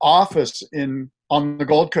for office on the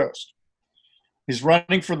Gold Coast. He's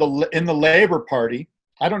running in the Labour Party.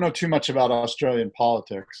 I don't know too much about Australian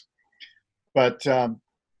politics, but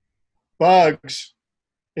Bugs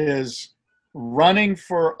is running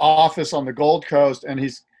for office on the Gold Coast, and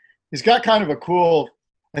he's got kind of a cool,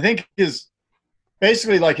 I think his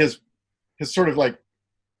sort of like,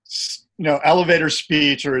 elevator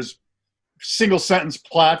speech or his single sentence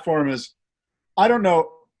platform is, I don't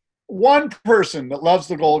know one person that loves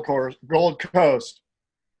the Gold Coast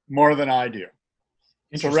more than I do.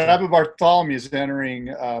 So Rabbit Bartholomew is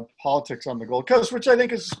entering politics on the Gold Coast, which I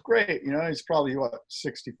think is great. He's probably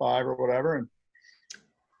 65 or whatever. And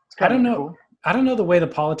I don't know. Cool. I don't know the way the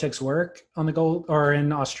politics work on the Gold or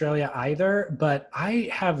in Australia either, but I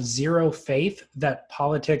have zero faith that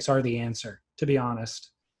politics are the answer, to be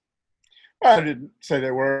honest. I didn't say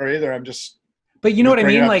they were either. I'm just. But you know what I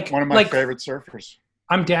mean? Like one of my favorite surfers.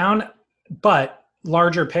 I'm down, but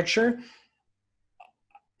larger picture.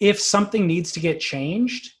 If something needs to get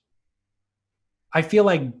changed, I feel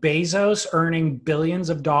like Bezos earning billions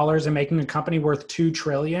of dollars and making a company worth $2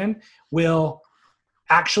 trillion will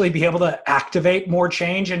actually be able to activate more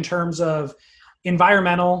change in terms of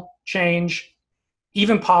environmental change,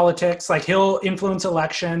 even politics. Like he'll influence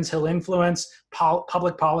elections, he'll influence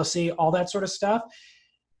public policy, all that sort of stuff,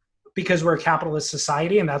 because we're a capitalist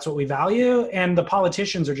society and that's what we value. And the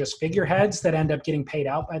politicians are just figureheads that end up getting paid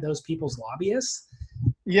out by those people's lobbyists.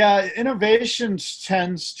 Yeah, innovation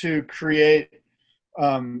tends to create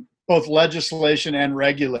both legislation and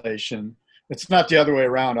regulation. It's not the other way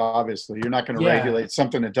around, obviously. You're not going to regulate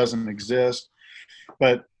something that doesn't exist.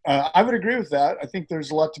 But I would agree with that. I think there's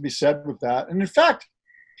a lot to be said with that. And in fact,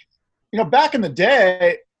 back in the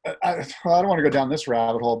day, I don't want to go down this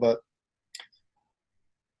rabbit hole, but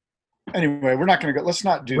anyway, we're not going to go. Let's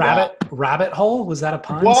not do that. Rabbit hole? Was that a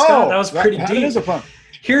pun? Whoa, Scott? That was pretty deep. It is a pun.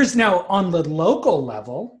 Here's now on the local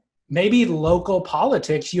level, maybe local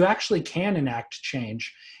politics, you actually can enact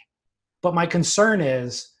change. But my concern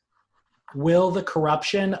is, will the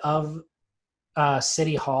corruption of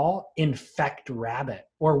City Hall infect Rabbit?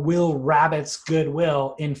 Or will Rabbit's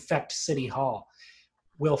goodwill infect City Hall?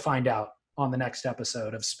 We'll find out on the next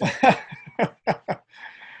episode of Spit.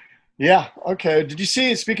 Yeah, okay. Did you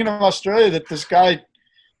see, speaking of Australia, that this guy,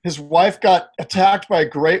 his wife got attacked by a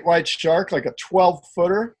great white shark, like a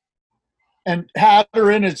 12-footer, and had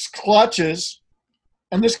her in its clutches,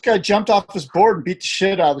 and this guy jumped off his board and beat the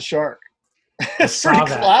shit out of the shark. It's pretty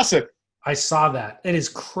classic. I saw that. It is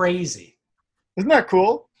crazy. Isn't that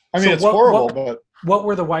cool? I mean, it's horrible, but... What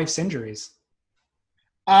were the wife's injuries?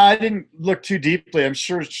 I didn't look too deeply. I'm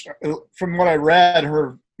sure from what I read,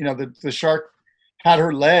 her, the shark had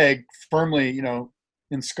her leg firmly,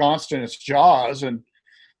 ensconced in its jaws, and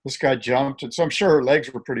this guy jumped. And so I'm sure her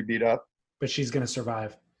legs were pretty beat up. But she's going to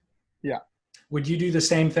survive. Yeah. Would you do the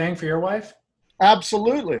same thing for your wife?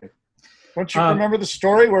 Absolutely. Don't you remember the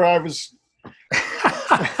story where I was...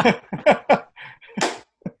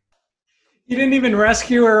 You didn't even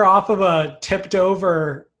rescue her off of a tipped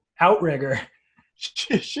over outrigger.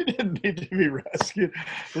 She didn't need to be rescued.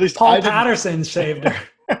 At least Paul Patterson saved her.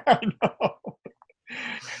 I know.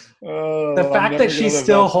 The fact that she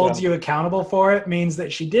still holds you accountable for it means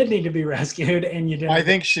that she did need to be rescued, and you didn't. I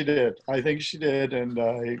think she did, and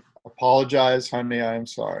I apologize, honey. I am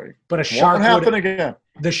sorry. But a shark won't happen again.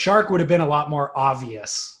 The shark would have been a lot more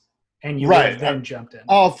obvious. And you would have then jumped in.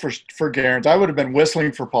 Oh, for guarantee. I would have been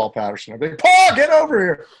whistling for Paul Patterson. I'd be like, Paul, get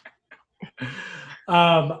over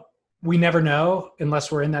here. We never know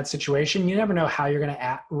unless we're in that situation. You never know how you're going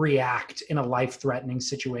to react in a life-threatening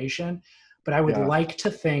situation. But I would like to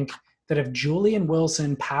think that if Julian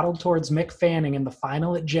Wilson paddled towards Mick Fanning in the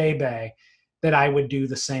final at J-Bay, that I would do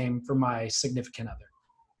the same for my significant other.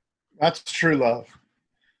 That's true love,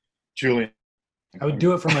 Julian. I would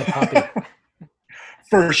do it for my puppy.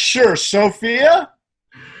 For sure. Sophia?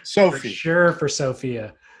 Sophie. For sure for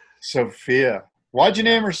Sophia. Sophia. Why'd you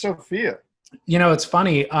name her Sophia? It's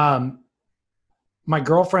funny. My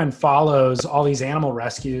girlfriend follows all these animal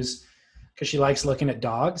rescues because she likes looking at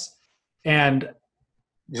dogs. And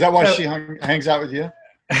is that why she hangs out with you?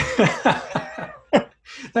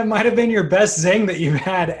 That might have been your best zing that you've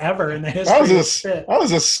had ever in the history of Spit. That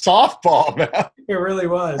was a softball, man. It really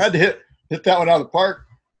was. I had to hit that one out of the park.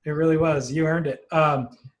 It really was. You earned it.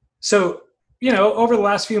 So, over the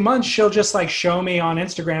last few months, she'll just show me on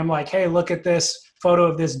Instagram, like, hey, look at this photo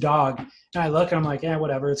of this dog. And I look and I'm like, yeah,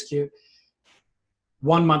 whatever. It's cute.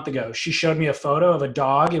 1 month ago, she showed me a photo of a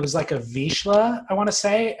dog. It was like a Vizsla, I want to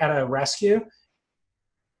say, at a rescue.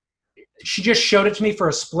 She just showed it to me for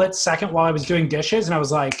a split second while I was doing dishes. And I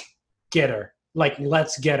was like, get her.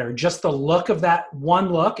 Let's get her. Just the look of that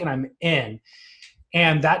one look and I'm in.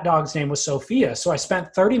 And that dog's name was Sophia. So I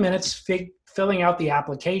spent 30 minutes filling out the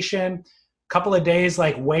application, a couple of days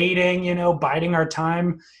waiting, biding our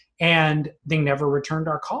time, and they never returned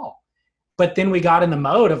our call. But then we got in the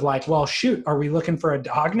mode of well, shoot, are we looking for a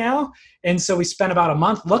dog now? And so we spent about a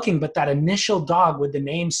month looking, but that initial dog with the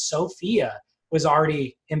name Sophia was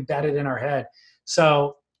already embedded in our head.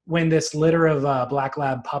 So when this litter of Black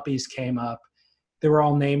Lab puppies came up, they were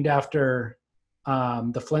all named after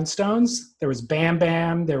the Flintstones. There was Bam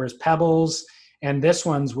Bam, there was Pebbles, and this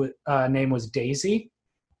one's name was Daisy.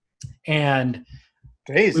 And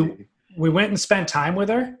Daisy, we went and spent time with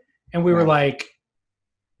her, and we were like,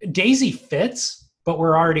 Daisy fits, but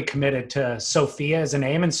we're already committed to Sophia as a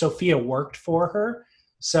name, and Sophia worked for her,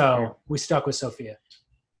 so we stuck with Sophia.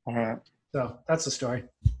 All right. So that's the story.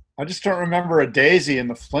 I just don't remember a Daisy in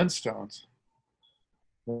the Flintstones.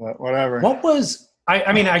 But whatever. What was?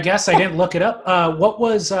 I guess I didn't look it up. What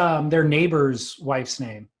was their neighbor's wife's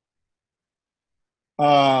name?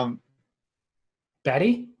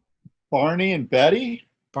 Betty? Barney and Betty?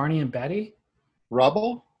 Barney and Betty?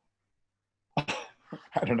 Rubble?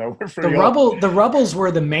 I don't know. The Rubbles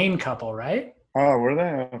were the main couple, right? Oh, were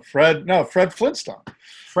they? Fred Flintstone.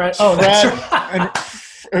 That's right. And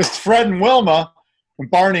it was Fred and Wilma and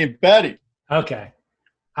Barney and Betty. Okay.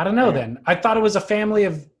 I don't know then. I thought it was a family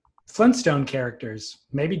of Flintstone characters.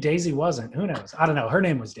 Maybe Daisy wasn't. Who knows? I don't know. Her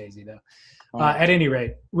name was Daisy, though. At any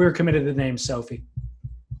rate, we were committed to the name Sophie.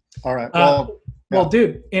 All right. Well, Well,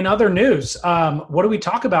 dude, in other news, what do we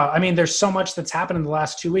talk about? I mean, there's so much that's happened in the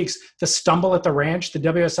last 2 weeks. The stumble at the ranch, the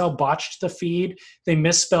WSL botched the feed. They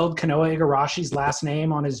misspelled Kanoa Igarashi's last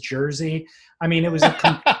name on his jersey. I mean, it was a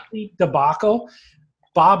complete debacle.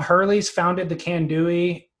 Bob Hurley's founded the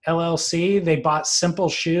Kandui LLC. They bought Simple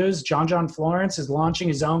Shoes. John Florence is launching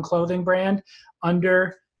his own clothing brand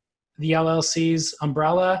under the LLC's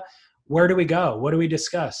umbrella. Where do we go? What do we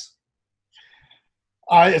discuss?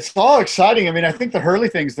 It's all exciting. I mean, I think the Hurley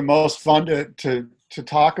thing's the most fun to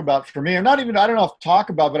talk about for me. I don't know if talk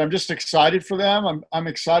about, but I'm just excited for them. I'm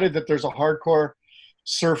excited that there's a hardcore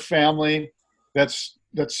surf family that's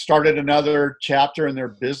started another chapter in their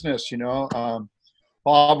business. You know,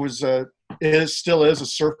 Bob still is a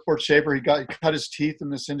surfboard shaper. He cut his teeth in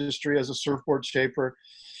this industry as a surfboard shaper.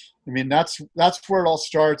 I mean, that's where it all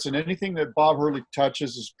starts. And anything that Bob Hurley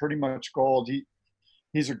touches is pretty much gold.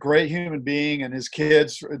 He's a great human being, and his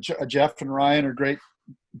kids, Jeff and Ryan, are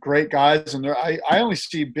great guys. And I only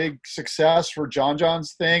see big success for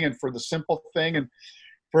John's thing and for the Simple thing and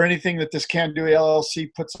for anything that this Kandui LLC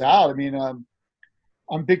puts out. I mean,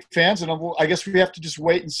 I'm big fans, and I guess we have to just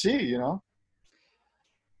wait and see, you know?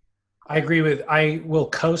 I will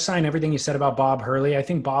co-sign everything you said about Bob Hurley. I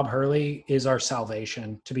think Bob Hurley is our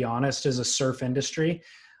salvation, to be honest, as a surf industry.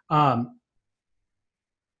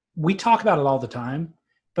 We talk about it all the time,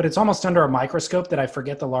 but it's almost under a microscope that I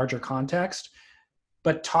forget the larger context.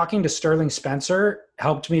 But talking to Sterling Spencer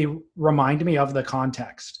helped me remind me of the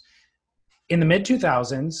context. In the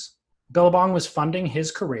mid-2000s, Billabong was funding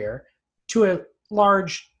his career to a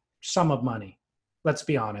large sum of money, let's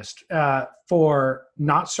be honest, for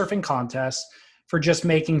not surfing contests, for just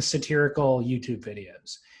making satirical YouTube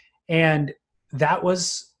videos. And that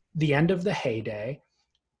was the end of the heyday.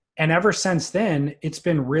 And ever since then, it's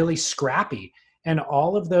been really scrappy. And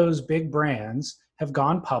all of those big brands have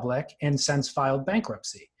gone public and since filed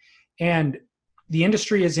bankruptcy. And the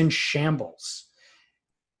industry is in shambles.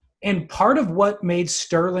 And part of what made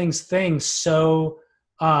Sterling's thing so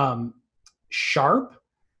sharp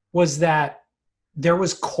was that there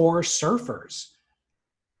was core surfers.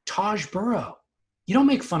 Taj Burrow, you don't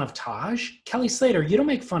make fun of Taj. Kelly Slater, you don't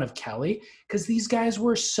make fun of Kelly, because these guys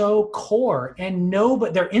were so core, and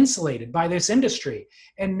they're insulated by this industry,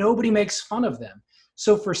 and nobody makes fun of them.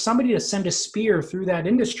 So for somebody to send a spear through that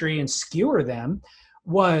industry and skewer them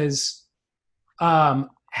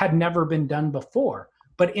had never been done before.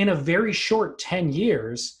 But in a very short 10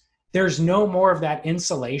 years, there's no more of that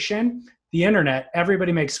insulation. The internet,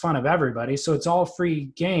 everybody makes fun of everybody, so it's all free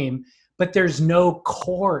game, but there's no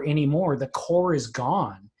core anymore. The core is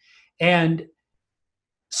gone. And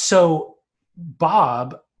so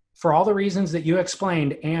Bob, for all the reasons that you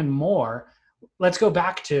explained and more, let's go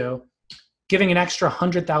back to giving an extra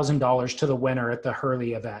 $100,000 to the winner at the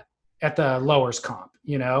Hurley event, at the lowers comp,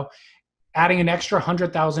 you know, adding an extra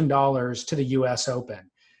 $100,000 to the US Open.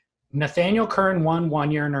 Nathaniel Curran won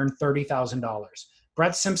 1 year and earned $30,000.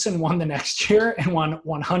 Brett Simpson won the next year and won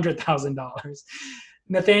 $100,000.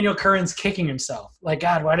 Nathaniel Curran's kicking himself. Like,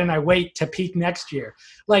 God, why didn't I wait to peak next year?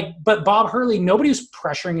 But Bob Hurley, nobody was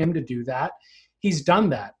pressuring him to do that. He's done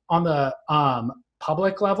that on the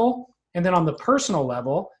public level. And then on the personal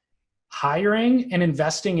level, hiring and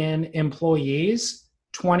investing in employees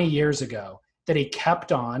 20 years ago that he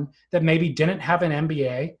kept on, that maybe didn't have an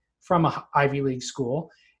MBA from an Ivy League school,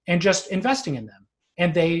 and just investing in them.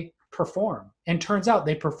 And they perform. And turns out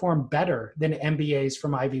they perform better than MBAs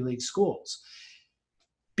from Ivy League schools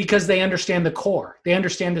because they understand the core. They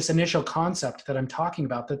understand this initial concept that I'm talking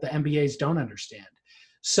about that the MBAs don't understand.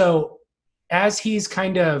 So as he's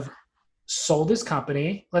kind of sold his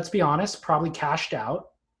company, let's be honest, probably cashed out.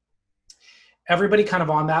 Everybody kind of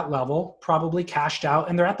on that level probably cashed out,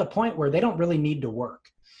 and they're at the point where they don't really need to work.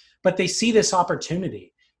 But they see this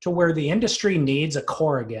opportunity to where the industry needs a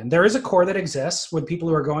core again. There is a core that exists with people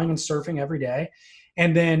who are going and surfing every day,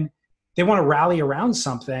 and then they want to rally around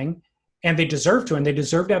something, and they deserve to, and they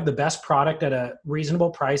deserve to have the best product at a reasonable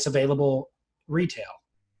price available retail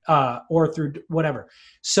or through whatever.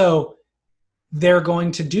 So they're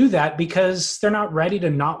going to do that because they're not ready to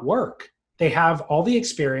not work. They have all the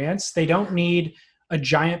experience. They don't need a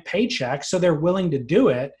giant paycheck, so they're willing to do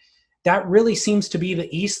it. That really seems to be the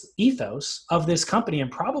ethos of this company, and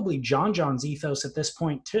probably John's ethos at this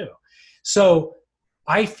point too. So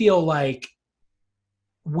I feel like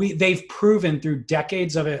they've proven through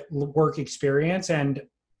decades of work experience and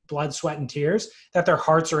blood, sweat, and tears that their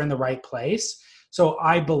hearts are in the right place. So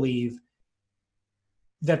I believe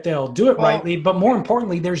that they'll do it rightly, but more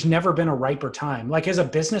importantly, there's never been a riper time. Like as a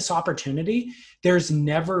business opportunity, there's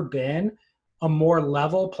never been a more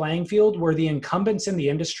level playing field where the incumbents in the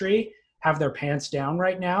industry have their pants down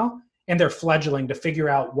right now, and they're fledgling to figure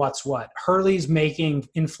out what's what. Hurley's making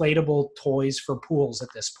inflatable toys for pools at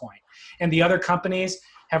this point. And the other companies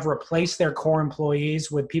have replaced their core employees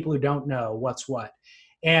with people who don't know what's what.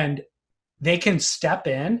 And they can step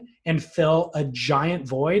in and fill a giant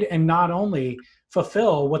void, and not only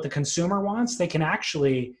fulfill what the consumer wants, they can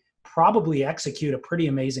actually probably execute a pretty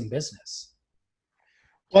amazing business.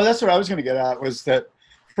 Well, that's what I was going to get at, was that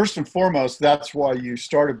first and foremost, that's why you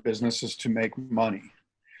start a business, is to make money.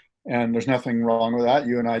 And there's nothing wrong with that.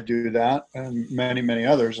 You and I do that, and many, many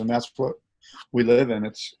others. And that's what we live in.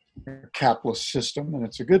 It's a capitalist system, and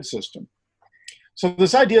it's a good system. So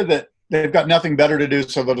this idea that they've got nothing better to do,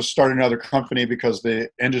 so they'll just start another company because the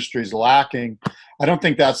industry's lacking, I don't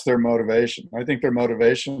think that's their motivation. I think their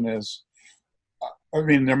motivation is, I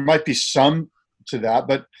mean, there might be some to that,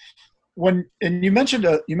 but you mentioned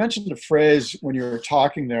a phrase when you were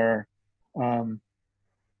talking there,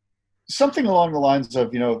 something along the lines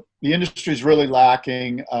of, the industry's really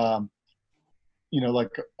lacking,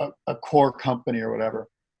 like a core company or whatever.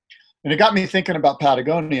 And it got me thinking about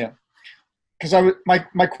Patagonia, because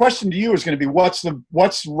my question to you is going to be,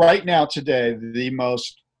 what's right now today the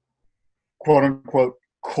most quote unquote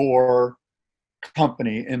core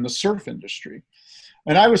company in the surf industry?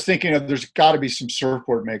 And I was thinking there's got to be some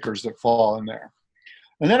surfboard makers that fall in there.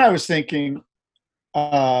 And then I was thinking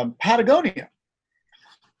Patagonia.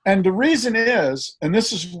 And the reason is, and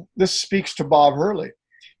this speaks to Bob Hurley,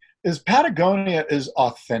 is Patagonia is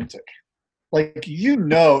authentic. Like,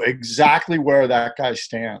 exactly where that guy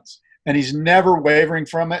stands, and he's never wavering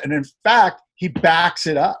from it. And in fact, he backs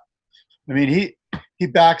it up. I mean, he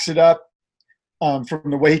backs it up from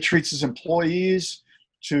the way he treats his employees,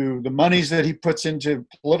 to the monies that he puts into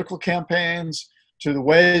political campaigns, to the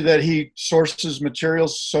way that he sources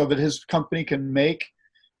materials so that his company can make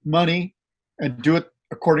money and do it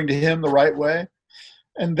according to him the right way.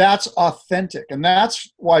 And that's authentic. And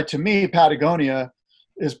that's why, to me, Patagonia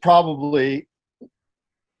is probably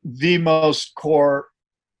the most core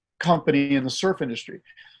company in the surf industry,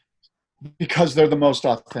 because they're the most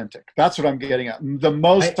authentic. That's what I'm getting at. The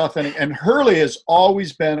most authentic. And Hurley has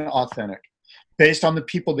always been authentic, based on the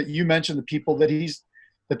people that you mentioned, the people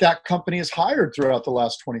that company has hired throughout the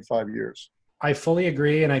last 25 years. I fully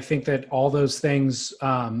agree. And I think that all those things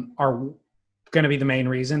are going to be the main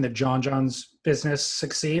reason that John John's business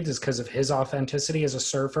succeeds, is because of his authenticity as a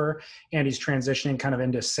surfer, and he's transitioning kind of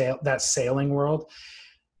into that sailing world.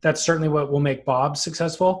 That's certainly what will make Bob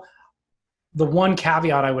successful. The one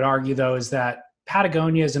caveat I would argue, though, is that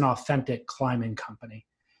Patagonia is an authentic climbing company.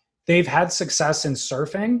 They've had success in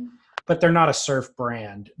surfing, but they're not a surf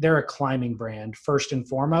brand. They're a climbing brand, first and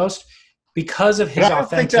foremost, because of his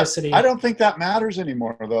authenticity. I don't think that matters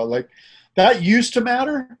anymore, though. Like, that used to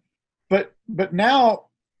matter, but now,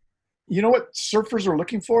 you know what surfers are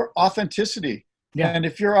looking for? Authenticity. Yeah. And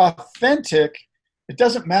if you're authentic, it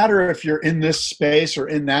doesn't matter if you're in this space or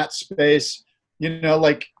in that space,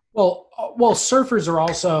 Well, surfers are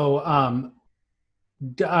also,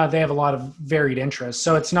 they have a lot of varied interests.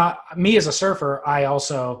 So it's not me as a surfer. I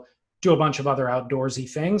also do a bunch of other outdoorsy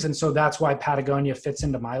things. And so that's why Patagonia fits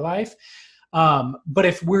into my life.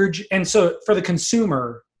 But so for the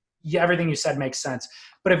consumer, everything you said makes sense.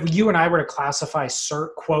 But if you and I were to classify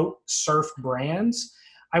quote surf brands,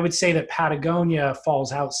 I would say that Patagonia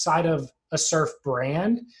falls outside of a surf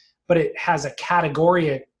brand, but it has a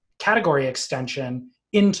category extension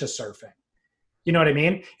into surfing. You know what I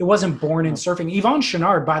mean? It wasn't born in surfing. Yvon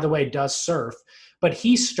Chouinard, by the way, does surf, but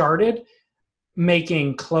he started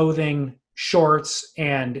making clothing, shorts,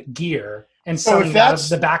 and gear and selling out of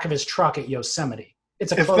the back of his truck at Yosemite.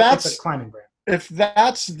 It's a climbing brand. If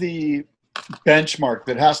that's the benchmark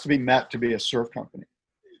that has to be met to be a surf company,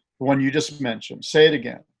 the one you just mentioned, say it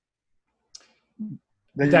again.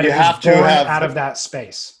 That you have to have out of that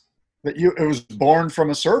space. It was born from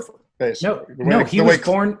a surfer. Basically.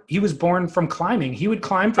 He was born from climbing. He would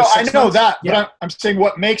climb for 6 months. I know that, but I'm saying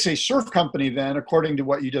what makes a surf company then, according to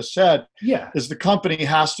what you just said, is the company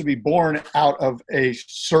has to be born out of a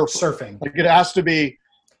surfing. Like, it has to be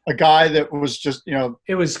a guy that was just,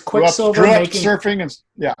 it was Quicksilver making surfing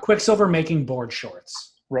and Quicksilver making board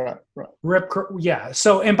shorts. Right.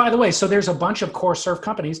 So, and by the way, so there's a bunch of core surf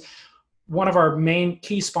companies. One of our main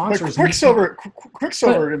key sponsors.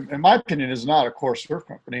 Quicksilver, in my opinion, is not a core surf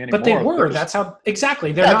company anymore. But they were. That's how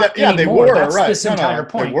exactly they're not anymore. They were. That's right. This entire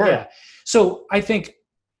point. They were. Yeah. So I think,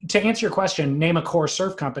 to answer your question, name a core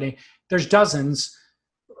surf company. There's dozens.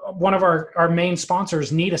 One of our main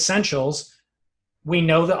sponsors, Neat Essentials. We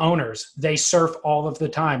know the owners. They surf all of the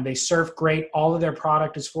time. They surf great. All of their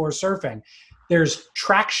product is for surfing. There's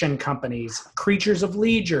traction companies, Creatures of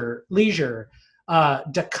Leisure,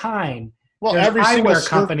 Dakine. Well, there's every single eyewear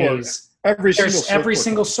companies. There's every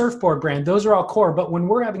single surfboard brand. Those are all core. But when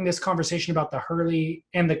we're having this conversation about the Hurley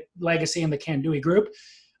and the Legacy and the Kandui group,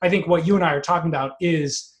 I think what you and I are talking about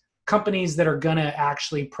is companies that are going to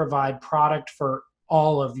actually provide product for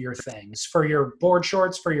all of your things, for your board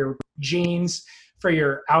shorts, for your jeans, for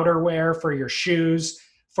your outerwear, for your shoes,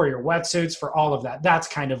 for your wetsuits, for all of that. That's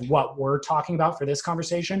kind of what we're talking about for this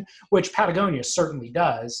conversation, which Patagonia certainly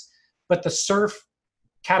does. But the surf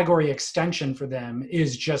category extension for them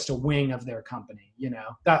is just a wing of their company.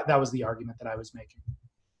 That was the argument that I was making.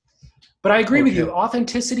 But I agree with you.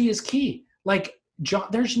 Authenticity is key. Like John,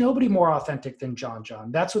 there's nobody more authentic than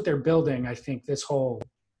John. That's what they're building. I think this whole,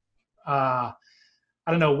 I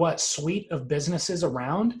don't know what suite of businesses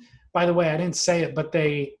around. By the way, I didn't say it, but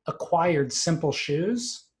they acquired Simple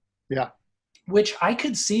Shoes. Yeah. Which I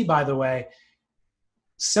could see, by the way.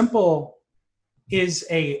 Simple is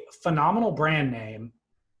a phenomenal brand name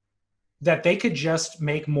that they could just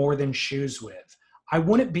make more than shoes with. I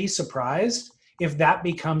wouldn't be surprised if that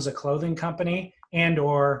becomes a clothing company and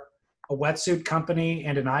or a wetsuit company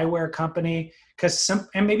and an eyewear company,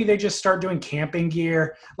 and maybe they just start doing camping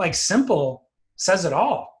gear. Like Simple says it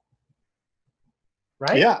all,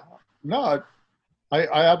 right? Yeah, no, I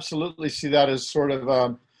absolutely see that as sort of,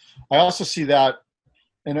 I also see that,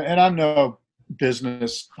 and I'm no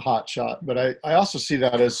business hotshot, but I also see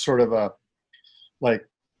that as sort of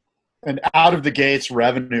an out of the gates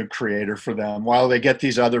revenue creator for them. While they get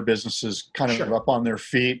these other businesses kind of up on their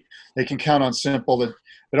feet, they can count on Simple that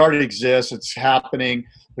it already exists. It's happening.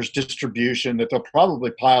 There's distribution that they'll probably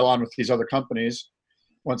pile on with these other companies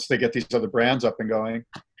once they get these other brands up and going.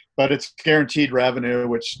 But it's guaranteed revenue,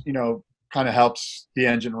 which, kind of helps the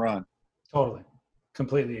engine run. Totally.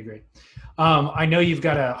 Completely agree. I know you've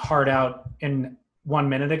got a hard out in 1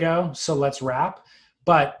 minute ago, so let's wrap.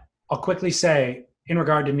 But I'll quickly say, in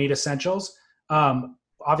regard to Neat Essentials,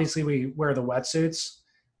 obviously we wear the wetsuits.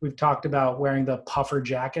 We've talked about wearing the puffer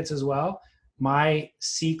jackets as well. My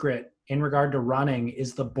secret in regard to running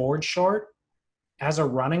is the board short as a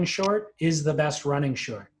running short is the best running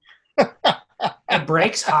short. It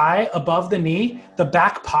breaks high above the knee. The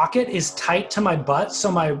back pocket is tight to my butt,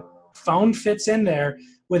 so my phone fits in there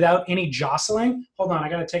without any jostling. Hold on, I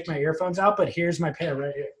got to take my earphones out, but here's my pair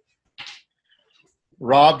right here.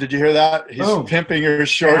 Rob, did you hear that? He's pimping your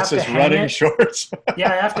shorts as running shorts.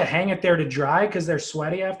 Yeah, I have to hang it there to dry because they're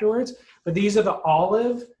sweaty afterwards. But these are the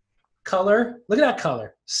olive color. Look at that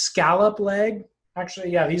color. Scallop leg.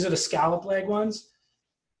 Actually, yeah, these are the scallop leg ones.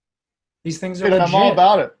 These things are legit. I'm all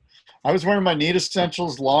about it. I was wearing my Neat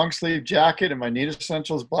Essentials long sleeve jacket and my Neat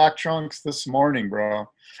Essentials black trunks this morning, bro.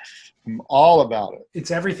 I'm all about it. It's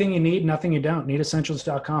everything you need, nothing you don't.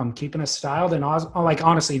 NeatEssentials.com. Keeping us styled and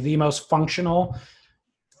honestly, the most functional,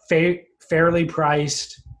 fairly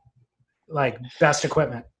priced, best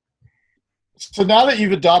equipment. So now that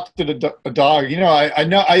you've adopted a dog,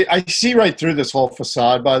 I see right through this whole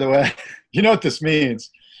facade, by the way. You know what this means.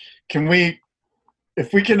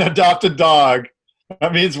 If we can adopt a dog,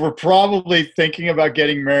 that means we're probably thinking about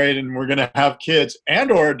getting married and we're going to have kids and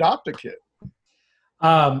or adopt a kid.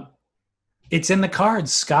 It's in the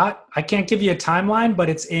cards, Scott. I can't give you a timeline, but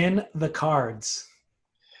it's in the cards.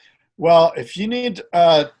 Well, if you need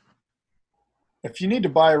to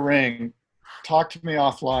buy a ring, talk to me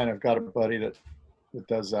offline. I've got a buddy that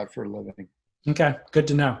does that for a living. Okay, good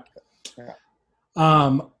to know.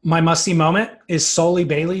 Yeah. My must-see moment is Soli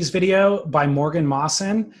Bailey's video by Morgan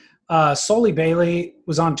Mawson. Soli Bailey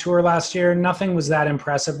was on tour last year. Nothing was that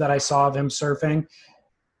impressive that I saw of him surfing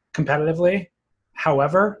competitively.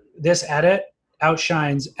 However, this edit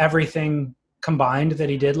outshines everything combined that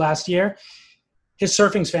he did last year. His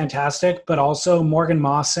surfing's fantastic, but also Morgan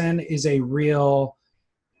Mawson is a real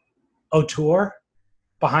auteur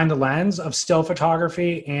behind the lens of still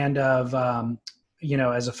photography and of,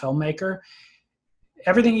 as a filmmaker.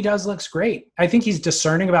 Everything he does looks great. I think he's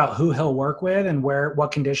discerning about who he'll work with and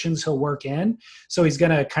what conditions he'll work in. So he's going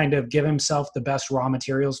to kind of give himself the best raw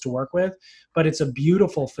materials to work with. But it's a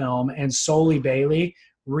beautiful film, and Soli Bailey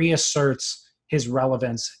reasserts his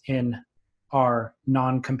relevance in our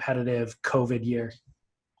non-competitive COVID year.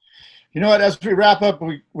 You know what? As we wrap up,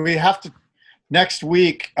 we have to next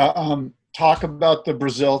week talk about the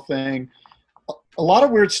Brazil thing. A lot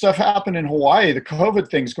of weird stuff happened in Hawaii. The COVID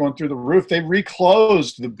thing's going through the roof. They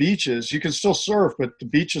reclosed the beaches. You can still surf, but the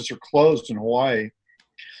beaches are closed in Hawaii.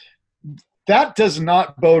 That does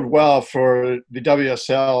not bode well for the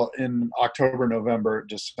WSL in October, November,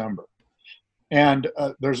 December. And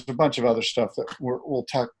there's a bunch of other stuff that we'll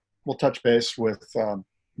touch base with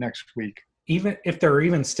next week. even if they're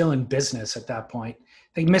even still in business at that point.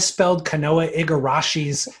 They misspelled Kanoa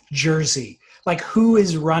Igarashi's jersey. Like, who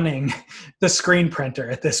is running the screen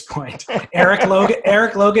printer at this point? Eric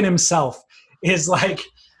Logan himself is like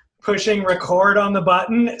pushing record on the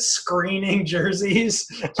button, screening jerseys.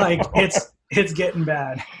 Like, it's getting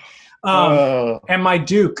bad. And my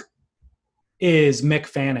Duke is Mick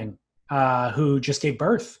Fanning, who just gave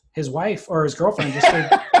birth. His wife or his girlfriend just gave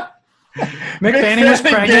Mick Fanning was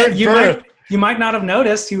pregnant. You might not have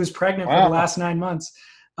noticed he was pregnant for the last 9 months.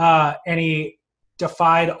 And he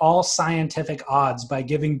defied all scientific odds by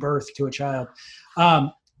giving birth to a child.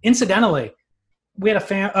 Incidentally, we had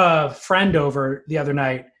a friend over the other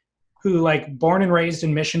night who, like, born and raised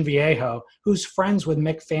in Mission Viejo, who's friends with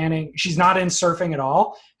Mick Fanning. She's not in surfing at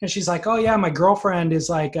all. And she's like, oh yeah, my girlfriend is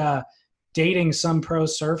like dating some pro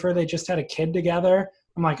surfer. They just had a kid together.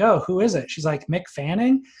 I'm like, oh, who is it? She's like, Mick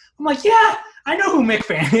Fanning. I'm like, yeah, I know who Mick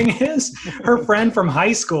Fanning is. Her friend from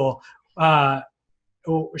high school.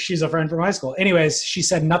 She's a friend from high school. Anyways, she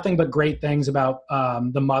said nothing but great things about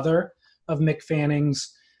the mother of Mick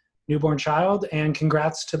Fanning's newborn child, and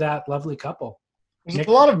congrats to that lovely couple. There's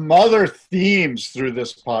a lot of mother themes through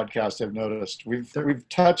this podcast, I've noticed. We've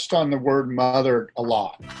touched on the word mother a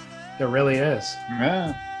lot. There really is.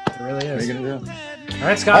 Yeah. There really is. What are you going to do? All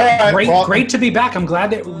right, Scott. Great to be back. I'm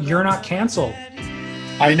glad that you're not canceled.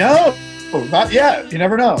 I know. Not yet. You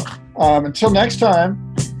never know. Until next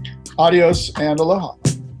time, adios and aloha.